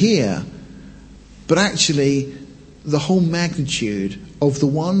doing that here, but actually the whole magnitude of the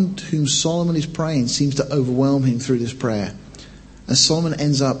one to whom Solomon is praying seems to overwhelm him through this prayer. And Solomon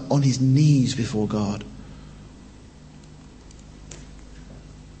ends up on his knees before God.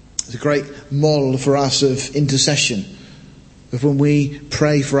 It's a great model for us of intercession. of when we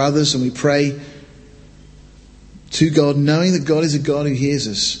pray for others and we pray to God, knowing that God is a God who hears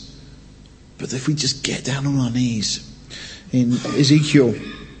us. But if we just get down on our knees. In Ezekiel,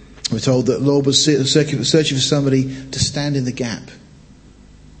 we're told that the Lord was searching for somebody to stand in the gap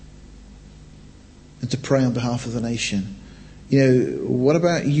and to pray on behalf of the nation. What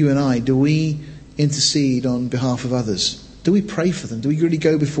about you and I? Do we intercede on behalf of others? Do we pray for them? Do we really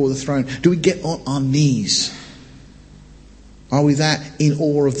go before the throne? Do we get on our knees? Are we that in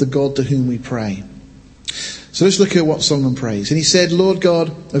awe of the God to whom we pray? So let's look at what Solomon prays. And he said, Lord God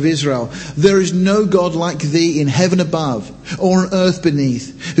of Israel, there is no God like thee in heaven above or on earth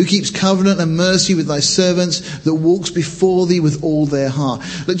beneath, who keeps covenant and mercy with thy servants, that walks before thee with all their heart.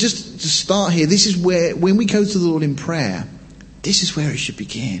 But just to start here, this is where, when we go to the Lord in prayer, this is where it should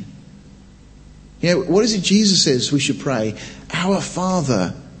begin. What is it Jesus says we should pray? Our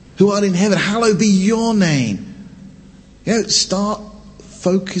Father, who art in heaven, hallowed be your name. Start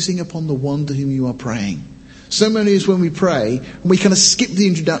focusing upon the one to whom you are praying. So many is when we pray, and we kind of skip the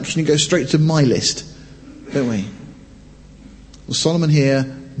introduction and go straight to my list, don't we? Well, Solomon here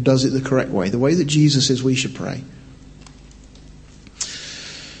does it the correct way, the way that Jesus says we should pray.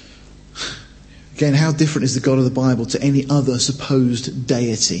 Again, how different is the God of the Bible to any other supposed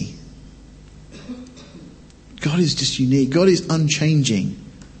deity? God is just unique. God is unchanging.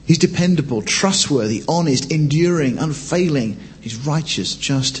 He's dependable, trustworthy, honest, enduring, unfailing. He's righteous,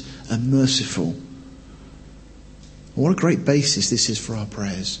 just, and merciful. What a great basis this is for our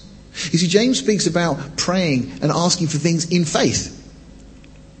prayers. You see, James speaks about praying and asking for things in faith.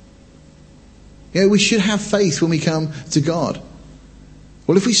 We should have faith when we come to God.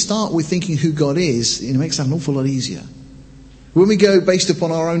 Well, if we start with thinking who God is, it makes that an awful lot easier. When we go based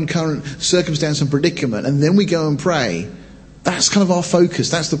upon our own current circumstance and predicament, and then we go and pray, that's kind of our focus.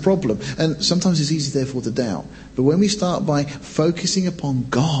 That's the problem. And sometimes it's easy, therefore, to doubt. But when we start by focusing upon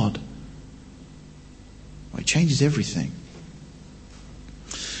God, it changes everything.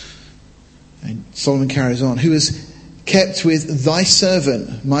 And Solomon carries on. Who has kept with thy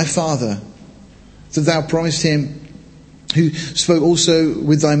servant, my father, that thou promised him, who spoke also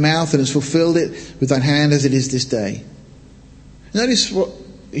with thy mouth and has fulfilled it with thine hand as it is this day. Notice what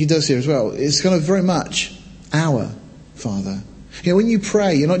he does here as well. It's kind of very much our Father. When you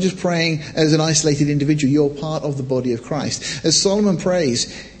pray, you're not just praying as an isolated individual. You're part of the body of Christ. As Solomon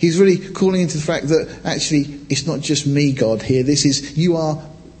prays, he's really calling into the fact that actually it's not just me, God, here. You are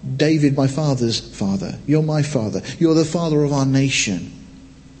David, my father's father. You're my father. You're the father of our nation.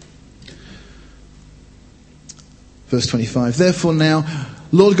 Verse 25. Therefore now,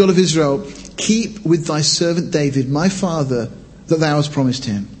 Lord God of Israel, keep with thy servant David, my father, that thou hast promised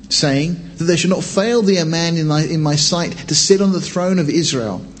him, saying that there should not fail thee a man in my sight to sit on the throne of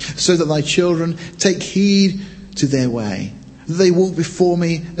Israel, so that thy children take heed to their way, that they walk before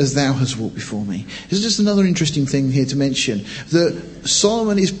me as thou hast walked before me. This is just another interesting thing here to mention, that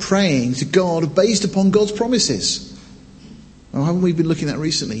Solomon is praying to God based upon God's promises. Well, haven't we been looking at that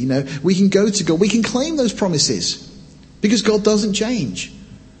recently? We can go to God, we can claim those promises, because God doesn't change.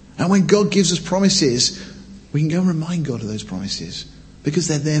 And when God gives us promises, we can go and remind God of those promises, because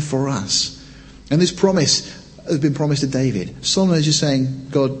they're there for us. And this promise has been promised to David. Solomon is just saying,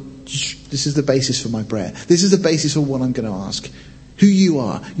 God, this is the basis for my prayer. This is the basis for what I'm going to ask. Who you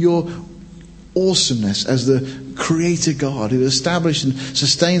are, your awesomeness as the creator God who established and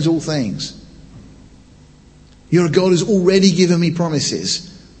sustains all things. You're a God who's already given me promises.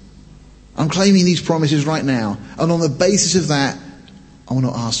 I'm claiming these promises right now. And on the basis of that, I want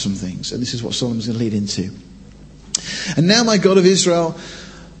to ask some things. And this is what Solomon's going to lead into. And now, my God of Israel,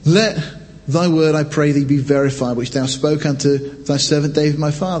 let thy word, I pray thee, be verified, which thou spoke unto thy servant David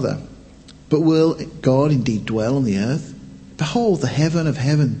my father. But will God indeed dwell on the earth? Behold, the heaven of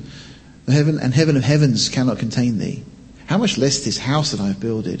heaven and heaven of heavens cannot contain thee. How much less this house that I have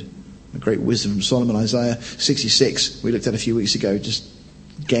builded? A great wisdom from Solomon, Isaiah 66, we looked at a few weeks ago, just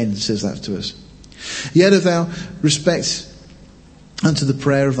again says that to us. Yet if thou respect unto the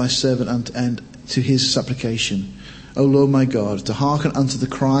prayer of thy servant and to his supplication, O Lord my God, to hearken unto the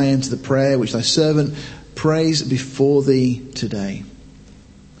cry and to the prayer which thy servant prays before thee today.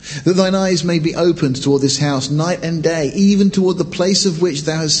 That thine eyes may be opened toward this house night and day, even toward the place of which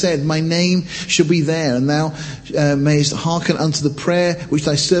thou hast said, my name shall be there, and thou mayest hearken unto the prayer which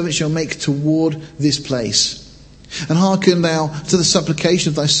thy servant shall make toward this place. And hearken thou to the supplication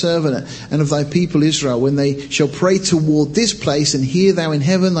of thy servant and of thy people Israel, when they shall pray toward this place, and hear thou in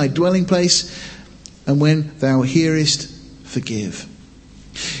heaven thy dwelling place, and when thou hearest, forgive.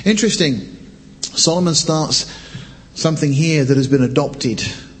 Interesting. Solomon starts something here that has been adopted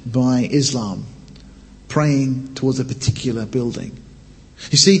by Islam. praying towards a particular building.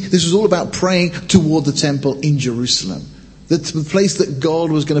 You see, this was all about praying toward the temple in Jerusalem. The place that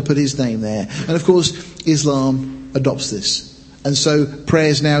God was going to put his name there. And of course, Islam adopts this. And so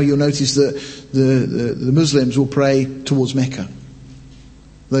prayers now, you'll notice that the Muslims will pray towards Mecca.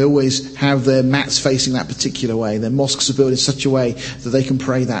 They always have their mats facing that particular way. Their mosques are built in such a way that they can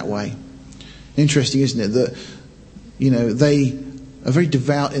pray that way. Interesting, isn't it? That, they are very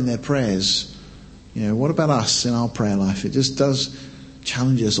devout in their prayers. What about us in our prayer life? It just does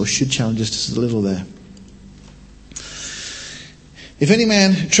challenge us, or should challenge us just a little there. If any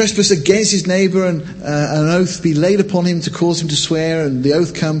man trespass against his neighbour, and an oath be laid upon him to cause him to swear, and the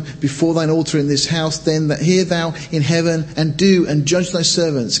oath come before thine altar in this house, then that hear thou in heaven, and do and judge thy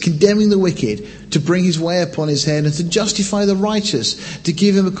servants, condemning the wicked, to bring his way upon his head, and to justify the righteous, to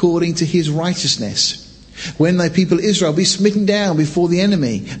give him according to his righteousness. When thy people Israel be smitten down before the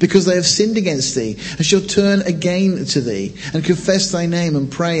enemy, because they have sinned against thee, and shall turn again to thee, and confess thy name,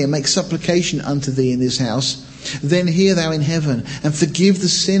 and pray, and make supplication unto thee in this house, then hear thou in heaven, and forgive the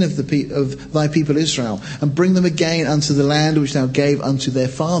sin of thy people Israel, and bring them again unto the land which thou gave unto their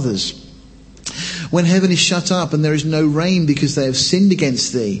fathers. When heaven is shut up, and there is no rain, because they have sinned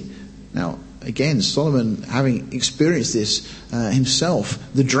against thee. Now, again, Solomon, having experienced this himself,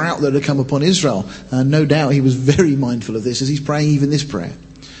 the drought that had come upon Israel, no doubt he was very mindful of this as he's praying even this prayer.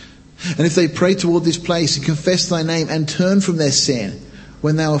 And if they pray toward this place and confess thy name and turn from their sin,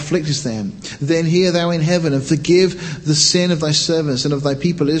 when thou afflictest them, then hear thou in heaven, and forgive the sin of thy servants and of thy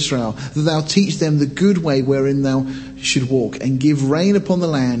people Israel, that thou teach them the good way wherein thou should walk, and give rain upon the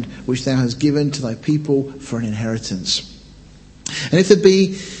land which thou hast given to thy people for an inheritance. And if there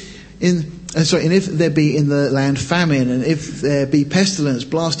be in the land famine, and if there be pestilence,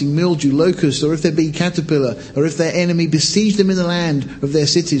 blasting mildew, locusts, or if there be caterpillar, or if their enemy besiege them in the land of their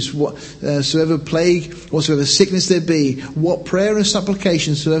cities, whatsoever plague, whatsoever sickness there be, what prayer and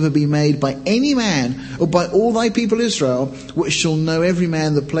supplication soever be made by any man, or by all thy people Israel, which shall know every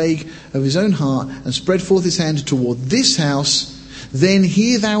man the plague of his own heart, and spread forth his hand toward this house, then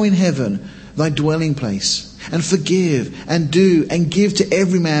hear thou in heaven thy dwelling place, and forgive, and do, and give to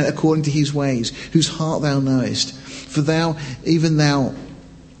every man according to his ways, whose heart thou knowest. For thou, even thou,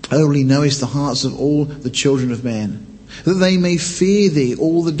 only knowest the hearts of all the children of men, that they may fear thee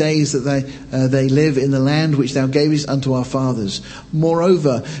all the days that they live in the land which thou gavest unto our fathers.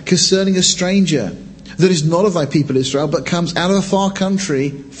 Moreover, concerning a stranger that is not of thy people Israel, but comes out of a far country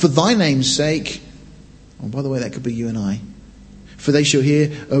for thy name's sake, oh, by the way, that could be you and I. For they shall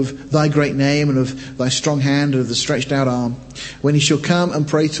hear of thy great name, and of thy strong hand, and of the stretched out arm. When he shall come and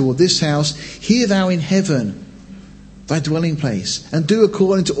pray toward this house, hear thou in heaven thy dwelling place, and do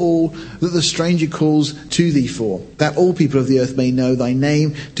according to all that the stranger calls to thee for, that all people of the earth may know thy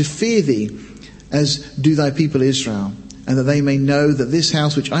name, to fear thee, as do thy people Israel, and that they may know that this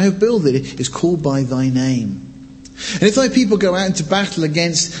house which I have builded is called by thy name. And if thy people go out into battle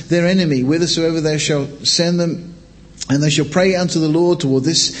against their enemy, whithersoever thou shalt send them, and they shall pray unto the Lord toward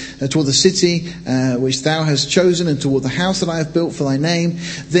the city which thou hast chosen, and toward the house that I have built for thy name,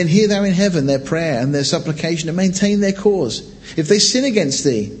 then hear thou in heaven their prayer and their supplication, and maintain their cause. If they sin against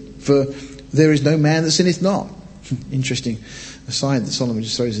thee, for there is no man that sinneth not. Interesting aside that Solomon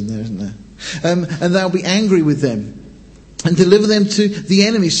just throws in there, isn't there? And thou be angry with them, and deliver them to the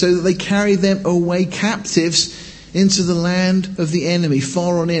enemy, so that they carry them away captives into the land of the enemy,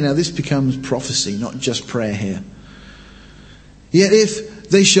 far on in. Now this becomes prophecy, not just prayer here. Yet if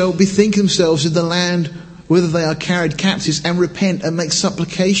they shall bethink themselves of the land whither they are carried captives, and repent and make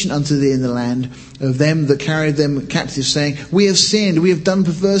supplication unto thee in the land of them that carried them captives, saying, we have sinned, we have done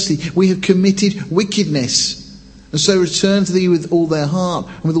perversely, we have committed wickedness, and so return to thee with all their heart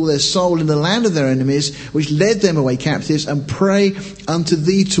and with all their soul in the land of their enemies, which led them away captives, and pray unto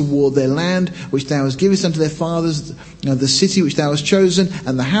thee toward their land which thou hast given unto their fathers, the city which thou hast chosen,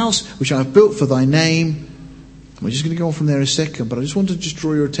 and the house which I have built for thy name. We're just going to go on from there in a second, but I just want to just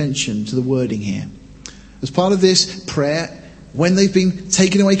draw your attention to the wording here. As part of this prayer, when they've been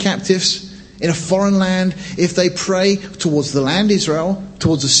taken away captives in a foreign land, if they pray towards the land Israel,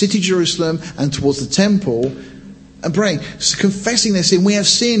 towards the city Jerusalem, and towards the temple, and praying, confessing their sin, we have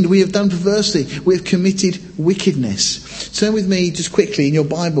sinned, we have done perversely, we have committed wickedness. Turn with me just quickly in your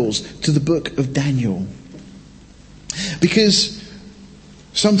Bibles to the book of Daniel. Because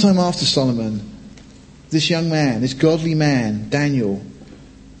sometime after Solomon, this young man, this godly man, Daniel,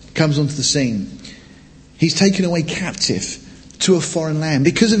 comes onto the scene. He's taken away captive to a foreign land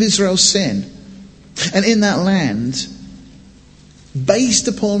because of Israel's sin. And in that land, based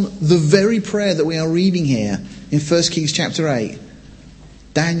upon the very prayer that we are reading here in 1 Kings chapter 8,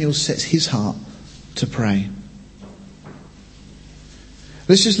 Daniel sets his heart to pray.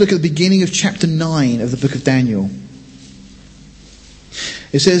 Let's just look at the beginning of chapter 9 of the book of Daniel.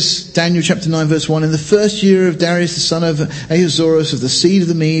 It says, Daniel chapter 9 verse 1, in the first year of Darius the son of Ahasuerus of the seed of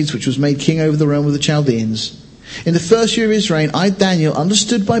the Medes, which was made king over the realm of the Chaldeans, in the first year of his reign, I, Daniel,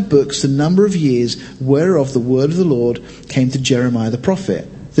 understood by books the number of years whereof the word of the Lord came to Jeremiah the prophet,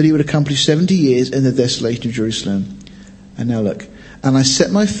 that he would accomplish 70 years in the desolation of Jerusalem. And now look, and I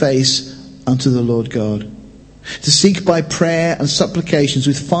set my face unto the Lord God, to seek by prayer and supplications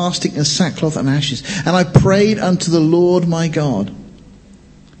with fasting and sackcloth and ashes. And I prayed unto the Lord my God,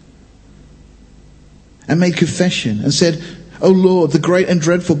 and made confession, and said, O Lord, the great and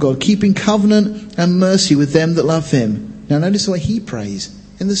dreadful God, keeping covenant and mercy with them that love him. Now notice the way he prays,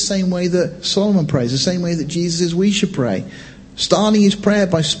 in the same way that Solomon prays, the same way that Jesus says we should pray. Starting his prayer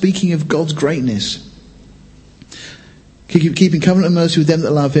by speaking of God's greatness. Keeping covenant and mercy with them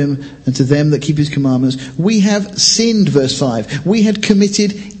that love him, and to them that keep his commandments. We have sinned, verse 5. We had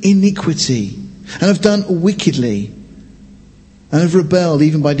committed iniquity, and have done wickedly, and have rebelled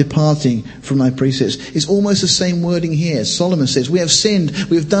even by departing from thy precepts. It's almost the same wording here. Solomon says, we have sinned,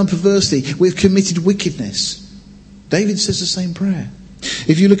 we have done perversely, we have committed wickedness. David says the same prayer.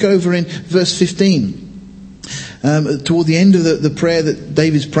 If you look over in verse 15, toward the end of the prayer that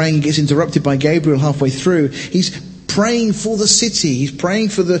David's praying, he gets interrupted by Gabriel halfway through. He's praying for the city. He's praying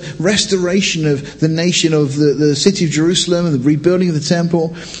for the restoration of the nation of the city of Jerusalem and the rebuilding of the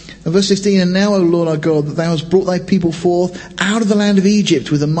temple. And verse 16, and now, O Lord our God, that thou hast brought thy people forth out of the land of Egypt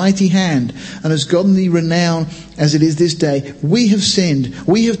with a mighty hand, and hast gotten thee renown as it is this day. We have sinned,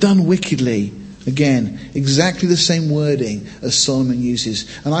 we have done wickedly. Again, exactly the same wording as Solomon uses.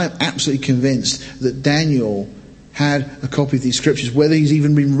 And I'm absolutely convinced that Daniel had a copy of these scriptures, whether he's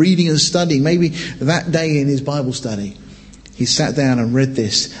even been reading and studying, maybe that day in his Bible study. He sat down and read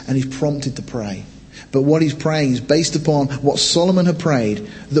this, and he's prompted to pray. But what he's praying is based upon what Solomon had prayed,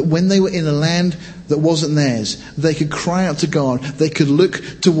 that when they were in a land that wasn't theirs, they could cry out to God, they could look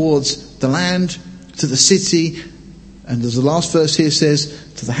towards the land, to the city, and as the last verse here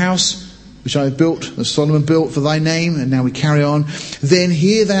says, to the house which I have built, as Solomon built for thy name, and now we carry on. Then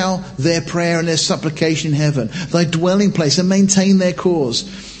hear thou their prayer and their supplication in heaven, thy dwelling place, and maintain their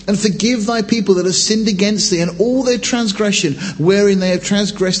cause. And forgive thy people that have sinned against thee, and all their transgression wherein they have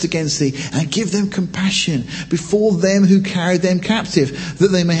transgressed against thee, and give them compassion before them who carried them captive, that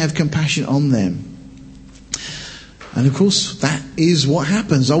they may have compassion on them. And of course, that is what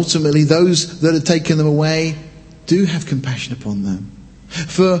happens. Ultimately, those that have taken them away do have compassion upon them.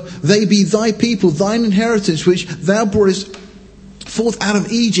 For they be thy people, thine inheritance, which thou broughtest forth out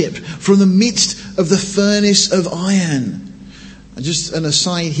of Egypt, from the midst of the furnace of iron. And just an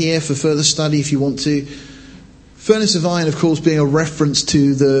aside here for further study if you want to. Furnace of iron, of course, being a reference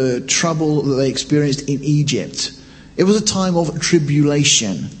to the trouble that they experienced in Egypt. It was a time of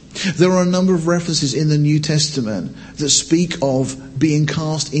tribulation. There are a number of references in the New Testament that speak of being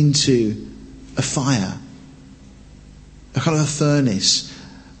cast into a fire, a kind of a furnace.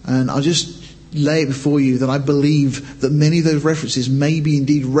 And I'll just lay it before you that I believe that many of those references may be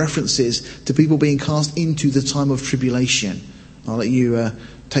indeed references to people being cast into the time of tribulation. I'll let you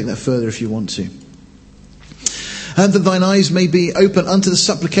take that further if you want to. And that thine eyes may be open unto the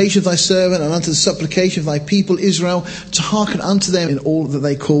supplication of thy servant, and unto the supplication of thy people Israel, to hearken unto them in all that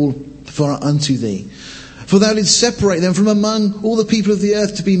they call for unto thee. For thou didst separate them from among all the people of the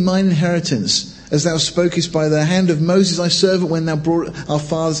earth to be mine inheritance, as thou spokest by the hand of Moses thy servant, when thou brought our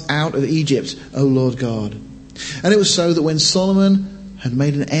fathers out of Egypt, O Lord God. And it was so that when Solomon had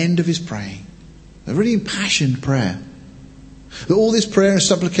made an end of his praying, a really impassioned prayer, that all this prayer and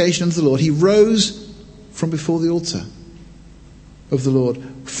supplication unto the Lord, he rose from before the altar of the Lord,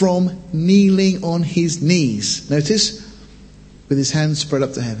 from kneeling on his knees. Notice, with his hands spread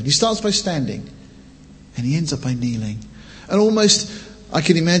up to heaven. He starts by standing, and he ends up by kneeling. And almost, I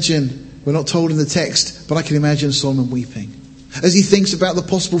can imagine, we're not told in the text, but I can imagine Solomon weeping as he thinks about the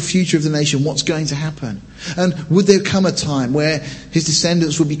possible future of the nation, what's going to happen. And would there come a time where his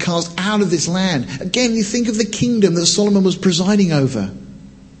descendants would be cast out of this land? Again, you think of the kingdom that Solomon was presiding over.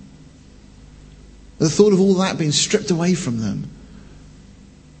 The thought of all that being stripped away from them,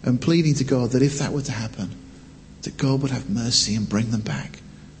 and pleading to God that if that were to happen, that God would have mercy and bring them back.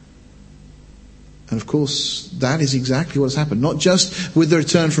 And of course, that is exactly what has happened. Not just with the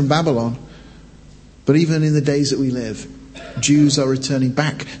return from Babylon, but even in the days that we live. Jews are returning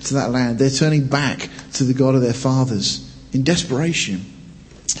back to that land. They're turning back to the God of their fathers in desperation.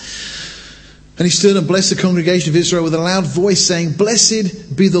 And he stood and blessed the congregation of Israel with a loud voice, saying,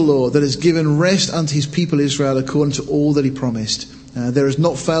 Blessed be the Lord that has given rest unto his people Israel according to all that he promised. There has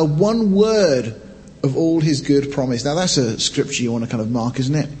not failed one word of all his good promise. Now that's a scripture you want to kind of mark,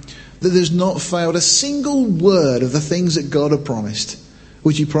 isn't it? That there's not failed a single word of the things that God had promised,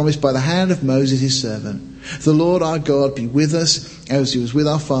 which he promised by the hand of Moses his servant. The Lord our God be with us as he was with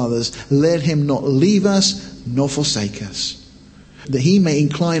our fathers. Let him not leave us nor forsake us, that he may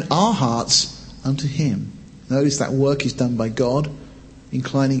incline our hearts unto him. Notice that work is done by God,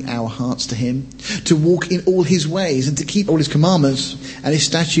 inclining our hearts to him, to walk in all his ways and to keep all his commandments and his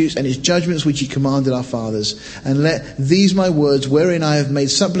statutes and his judgments which he commanded our fathers. And let these my words wherein I have made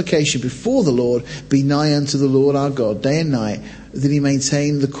supplication before the Lord be nigh unto the Lord our God day and night, that he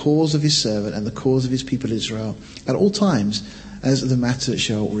maintain the cause of his servant and the cause of his people Israel at all times as the matter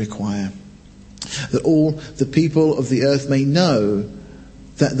shall require. That all the people of the earth may know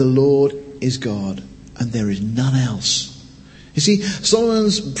that the Lord is God and there is none else. You see,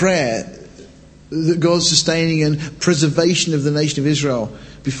 Solomon's prayer that God's sustaining and preservation of the nation of Israel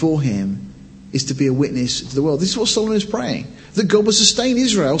before him is to be a witness to the world. This is what Solomon is praying, that God would sustain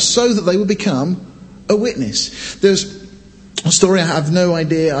Israel so that they would become a witness. There's a story, I have no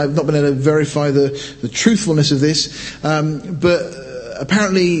idea, I've not been able to verify the truthfulness of this, but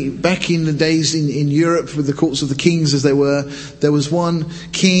apparently back in the days in Europe with the courts of the kings as they were, there was one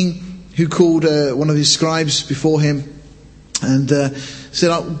king who called one of his scribes before him and said,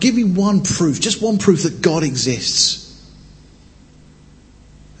 "I'll give you one proof, just one proof that God exists."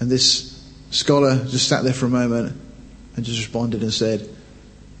 And this scholar just sat there for a moment and just responded and said,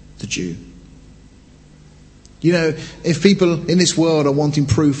 "The Jew." You know, if people in this world are wanting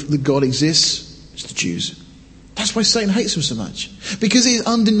proof that God exists, it's the Jews. That's why Satan hates them so much. Because it is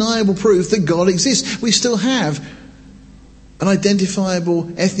undeniable proof that God exists. We still have an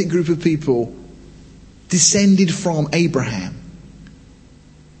identifiable ethnic group of people descended from Abraham,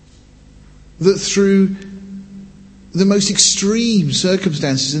 that through the most extreme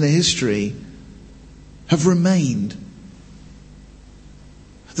circumstances in their history have remained.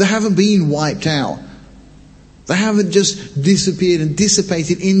 They haven't been wiped out. They haven't just disappeared and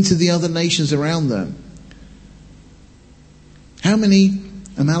dissipated into the other nations around them. How many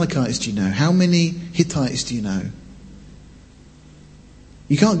Amalekites do you know? How many Hittites do you know?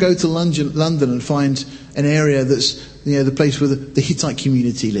 You can't go to London and find an area that's, you know, the place where the Hittite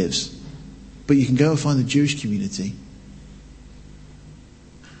community lives. But you can go and find the Jewish community.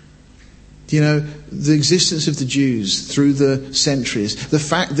 Do you know, the existence of the Jews through the centuries, the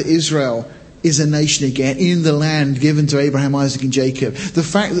fact that Israel is a nation again in the land given to Abraham, Isaac and Jacob, the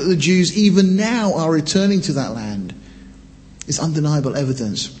fact that the Jews even now are returning to that land, is undeniable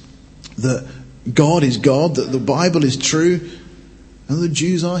evidence that God is God, that the Bible is true, and the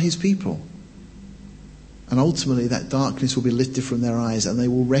Jews are his people. And ultimately that darkness will be lifted from their eyes and they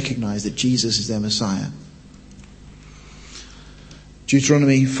will recognize that Jesus is their Messiah.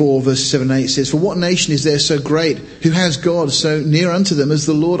 Deuteronomy 4 verse 7 and 8 says, "For what nation is there so great, who has God so near unto them as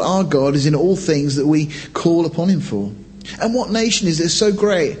the Lord our God is in all things that we call upon him for? And what nation is there so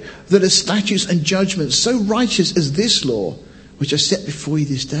great that has statutes and judgments so righteous as this law, which I set before you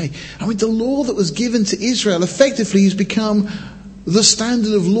this day?" I mean, the law that was given to Israel effectively has become the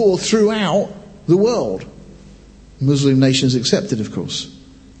standard of law throughout the world. Muslim nations accepted, of course.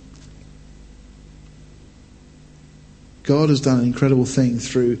 God has done an incredible thing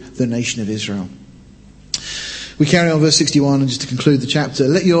through the nation of Israel. We carry on verse 61, and just to conclude the chapter.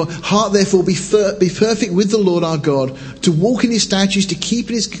 "Let your heart therefore be perfect with the Lord our God, to walk in his statutes, to keep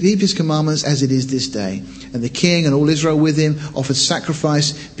his commandments as it is this day." And the king and all Israel with him offered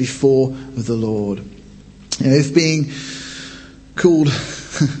sacrifice before the Lord. You know, if being called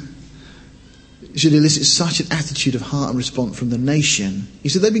should elicit such an attitude of heart and response from the nation, he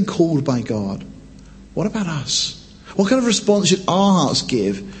said they've been called by God. What about us? What kind of response should our hearts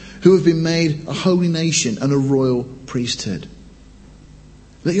give, who have been made a holy nation and a royal priesthood?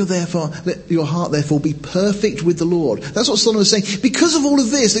 Let your heart therefore be perfect with the Lord. That's what Solomon was saying. Because of all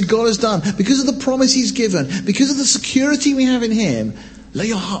of this that God has done, because of the promise he's given, because of the security we have in him, let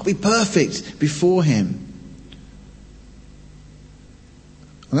your heart be perfect before him.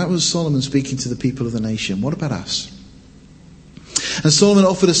 And that was Solomon speaking to the people of the nation. What about us? "And Solomon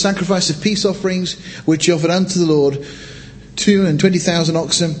offered a sacrifice of peace offerings, which he offered unto the Lord 220,000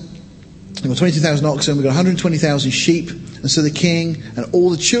 oxen. We've got 20,000 oxen, we've got 120,000 sheep. And so the king and all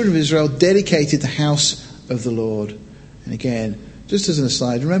the children of Israel dedicated the house of the Lord." And again, just as an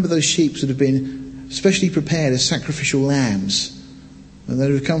aside, remember those sheep that have been specially prepared as sacrificial lambs. And they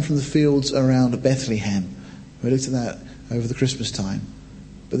would have come from the fields around Bethlehem. We looked at that over the Christmas time.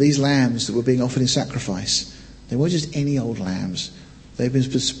 But these lambs that were being offered in sacrifice, they weren't just any old lambs. They've been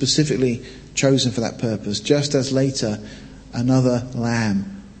specifically chosen for that purpose, just as later another lamb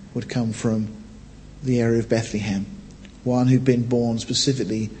would come from the area of Bethlehem, one who'd been born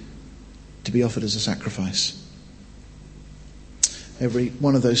specifically to be offered as a sacrifice. Every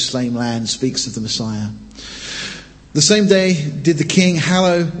one of those slain lambs speaks of the Messiah. The same day did the king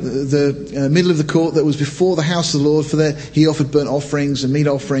hallow the middle of the court that was before the house of the Lord, for there he offered burnt offerings and meat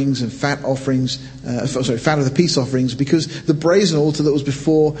offerings and fat offerings, fat of the peace offerings, because the brazen altar that was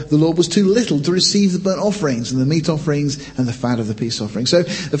before the Lord was too little to receive the burnt offerings and the meat offerings and the fat of the peace offerings. So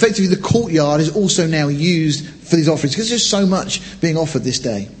effectively the courtyard is also now used for these offerings, because there's so much being offered this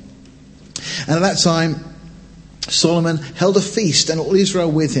day. And at that time, Solomon held a feast, and all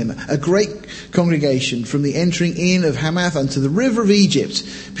Israel with him, a great congregation, from the entering in of Hamath unto the river of Egypt,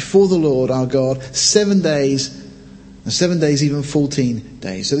 before the Lord our God, 7 days, and 7 days even 14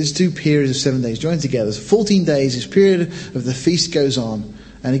 days. So there's 2 periods of 7 days joined together. So 14 days, this period of the feast goes on.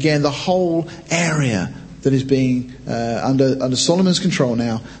 And again, the whole area that is being under Solomon's control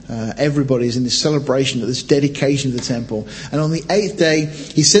now, everybody is in this celebration of this dedication of the temple. And on the 8th day,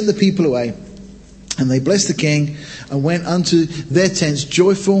 he sent the people away. And they blessed the king and went unto their tents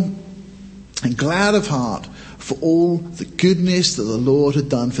joyful and glad of heart for all the goodness that the Lord had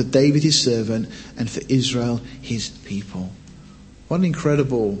done for David his servant and for Israel his people. What an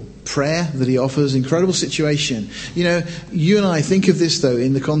incredible prayer that he offers, incredible situation. You know, you and I think of this though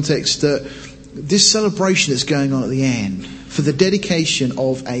in the context that this celebration that's going on at the end for the dedication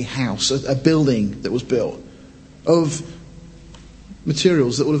of a house, a building that was built, of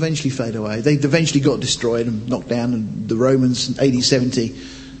materials that will eventually fade away. They eventually got destroyed and knocked down, and the Romans in AD 70, the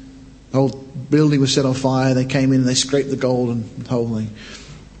whole building was set on fire. They came in and they scraped the gold and the whole thing.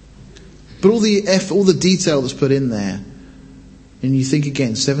 But all the detail that's put in there, and you think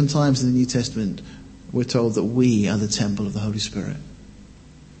again, 7 times in the New Testament, we're told that we are the temple of the Holy Spirit.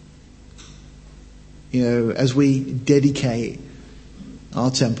 You know, as we dedicate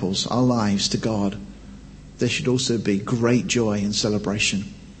our temples, our lives to God, there should also be great joy and celebration.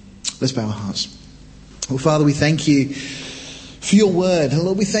 Let's bow our hearts. Well, Father, we thank you for your word. And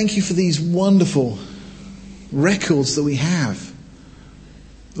Lord, we thank you for these wonderful records that we have.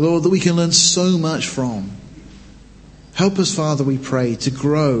 Lord, that we can learn so much from. Help us, Father, we pray, to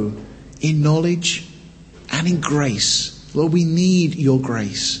grow in knowledge and in grace. Lord, we need your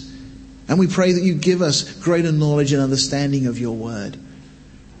grace. And we pray that you give us greater knowledge and understanding of your word.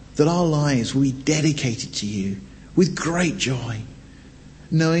 That our lives will be dedicated to you with great joy,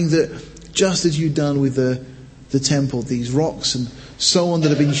 knowing that just as you've done with the temple, these rocks and so on that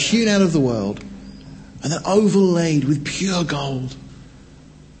have been hewn out of the world and then overlaid with pure gold,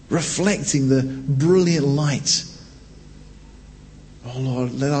 reflecting the brilliant light. Oh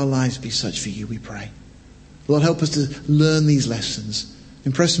Lord, let our lives be such for you, we pray. Lord, help us to learn these lessons.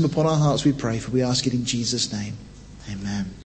 Impress them upon our hearts, we pray, for we ask it in Jesus' name. Amen.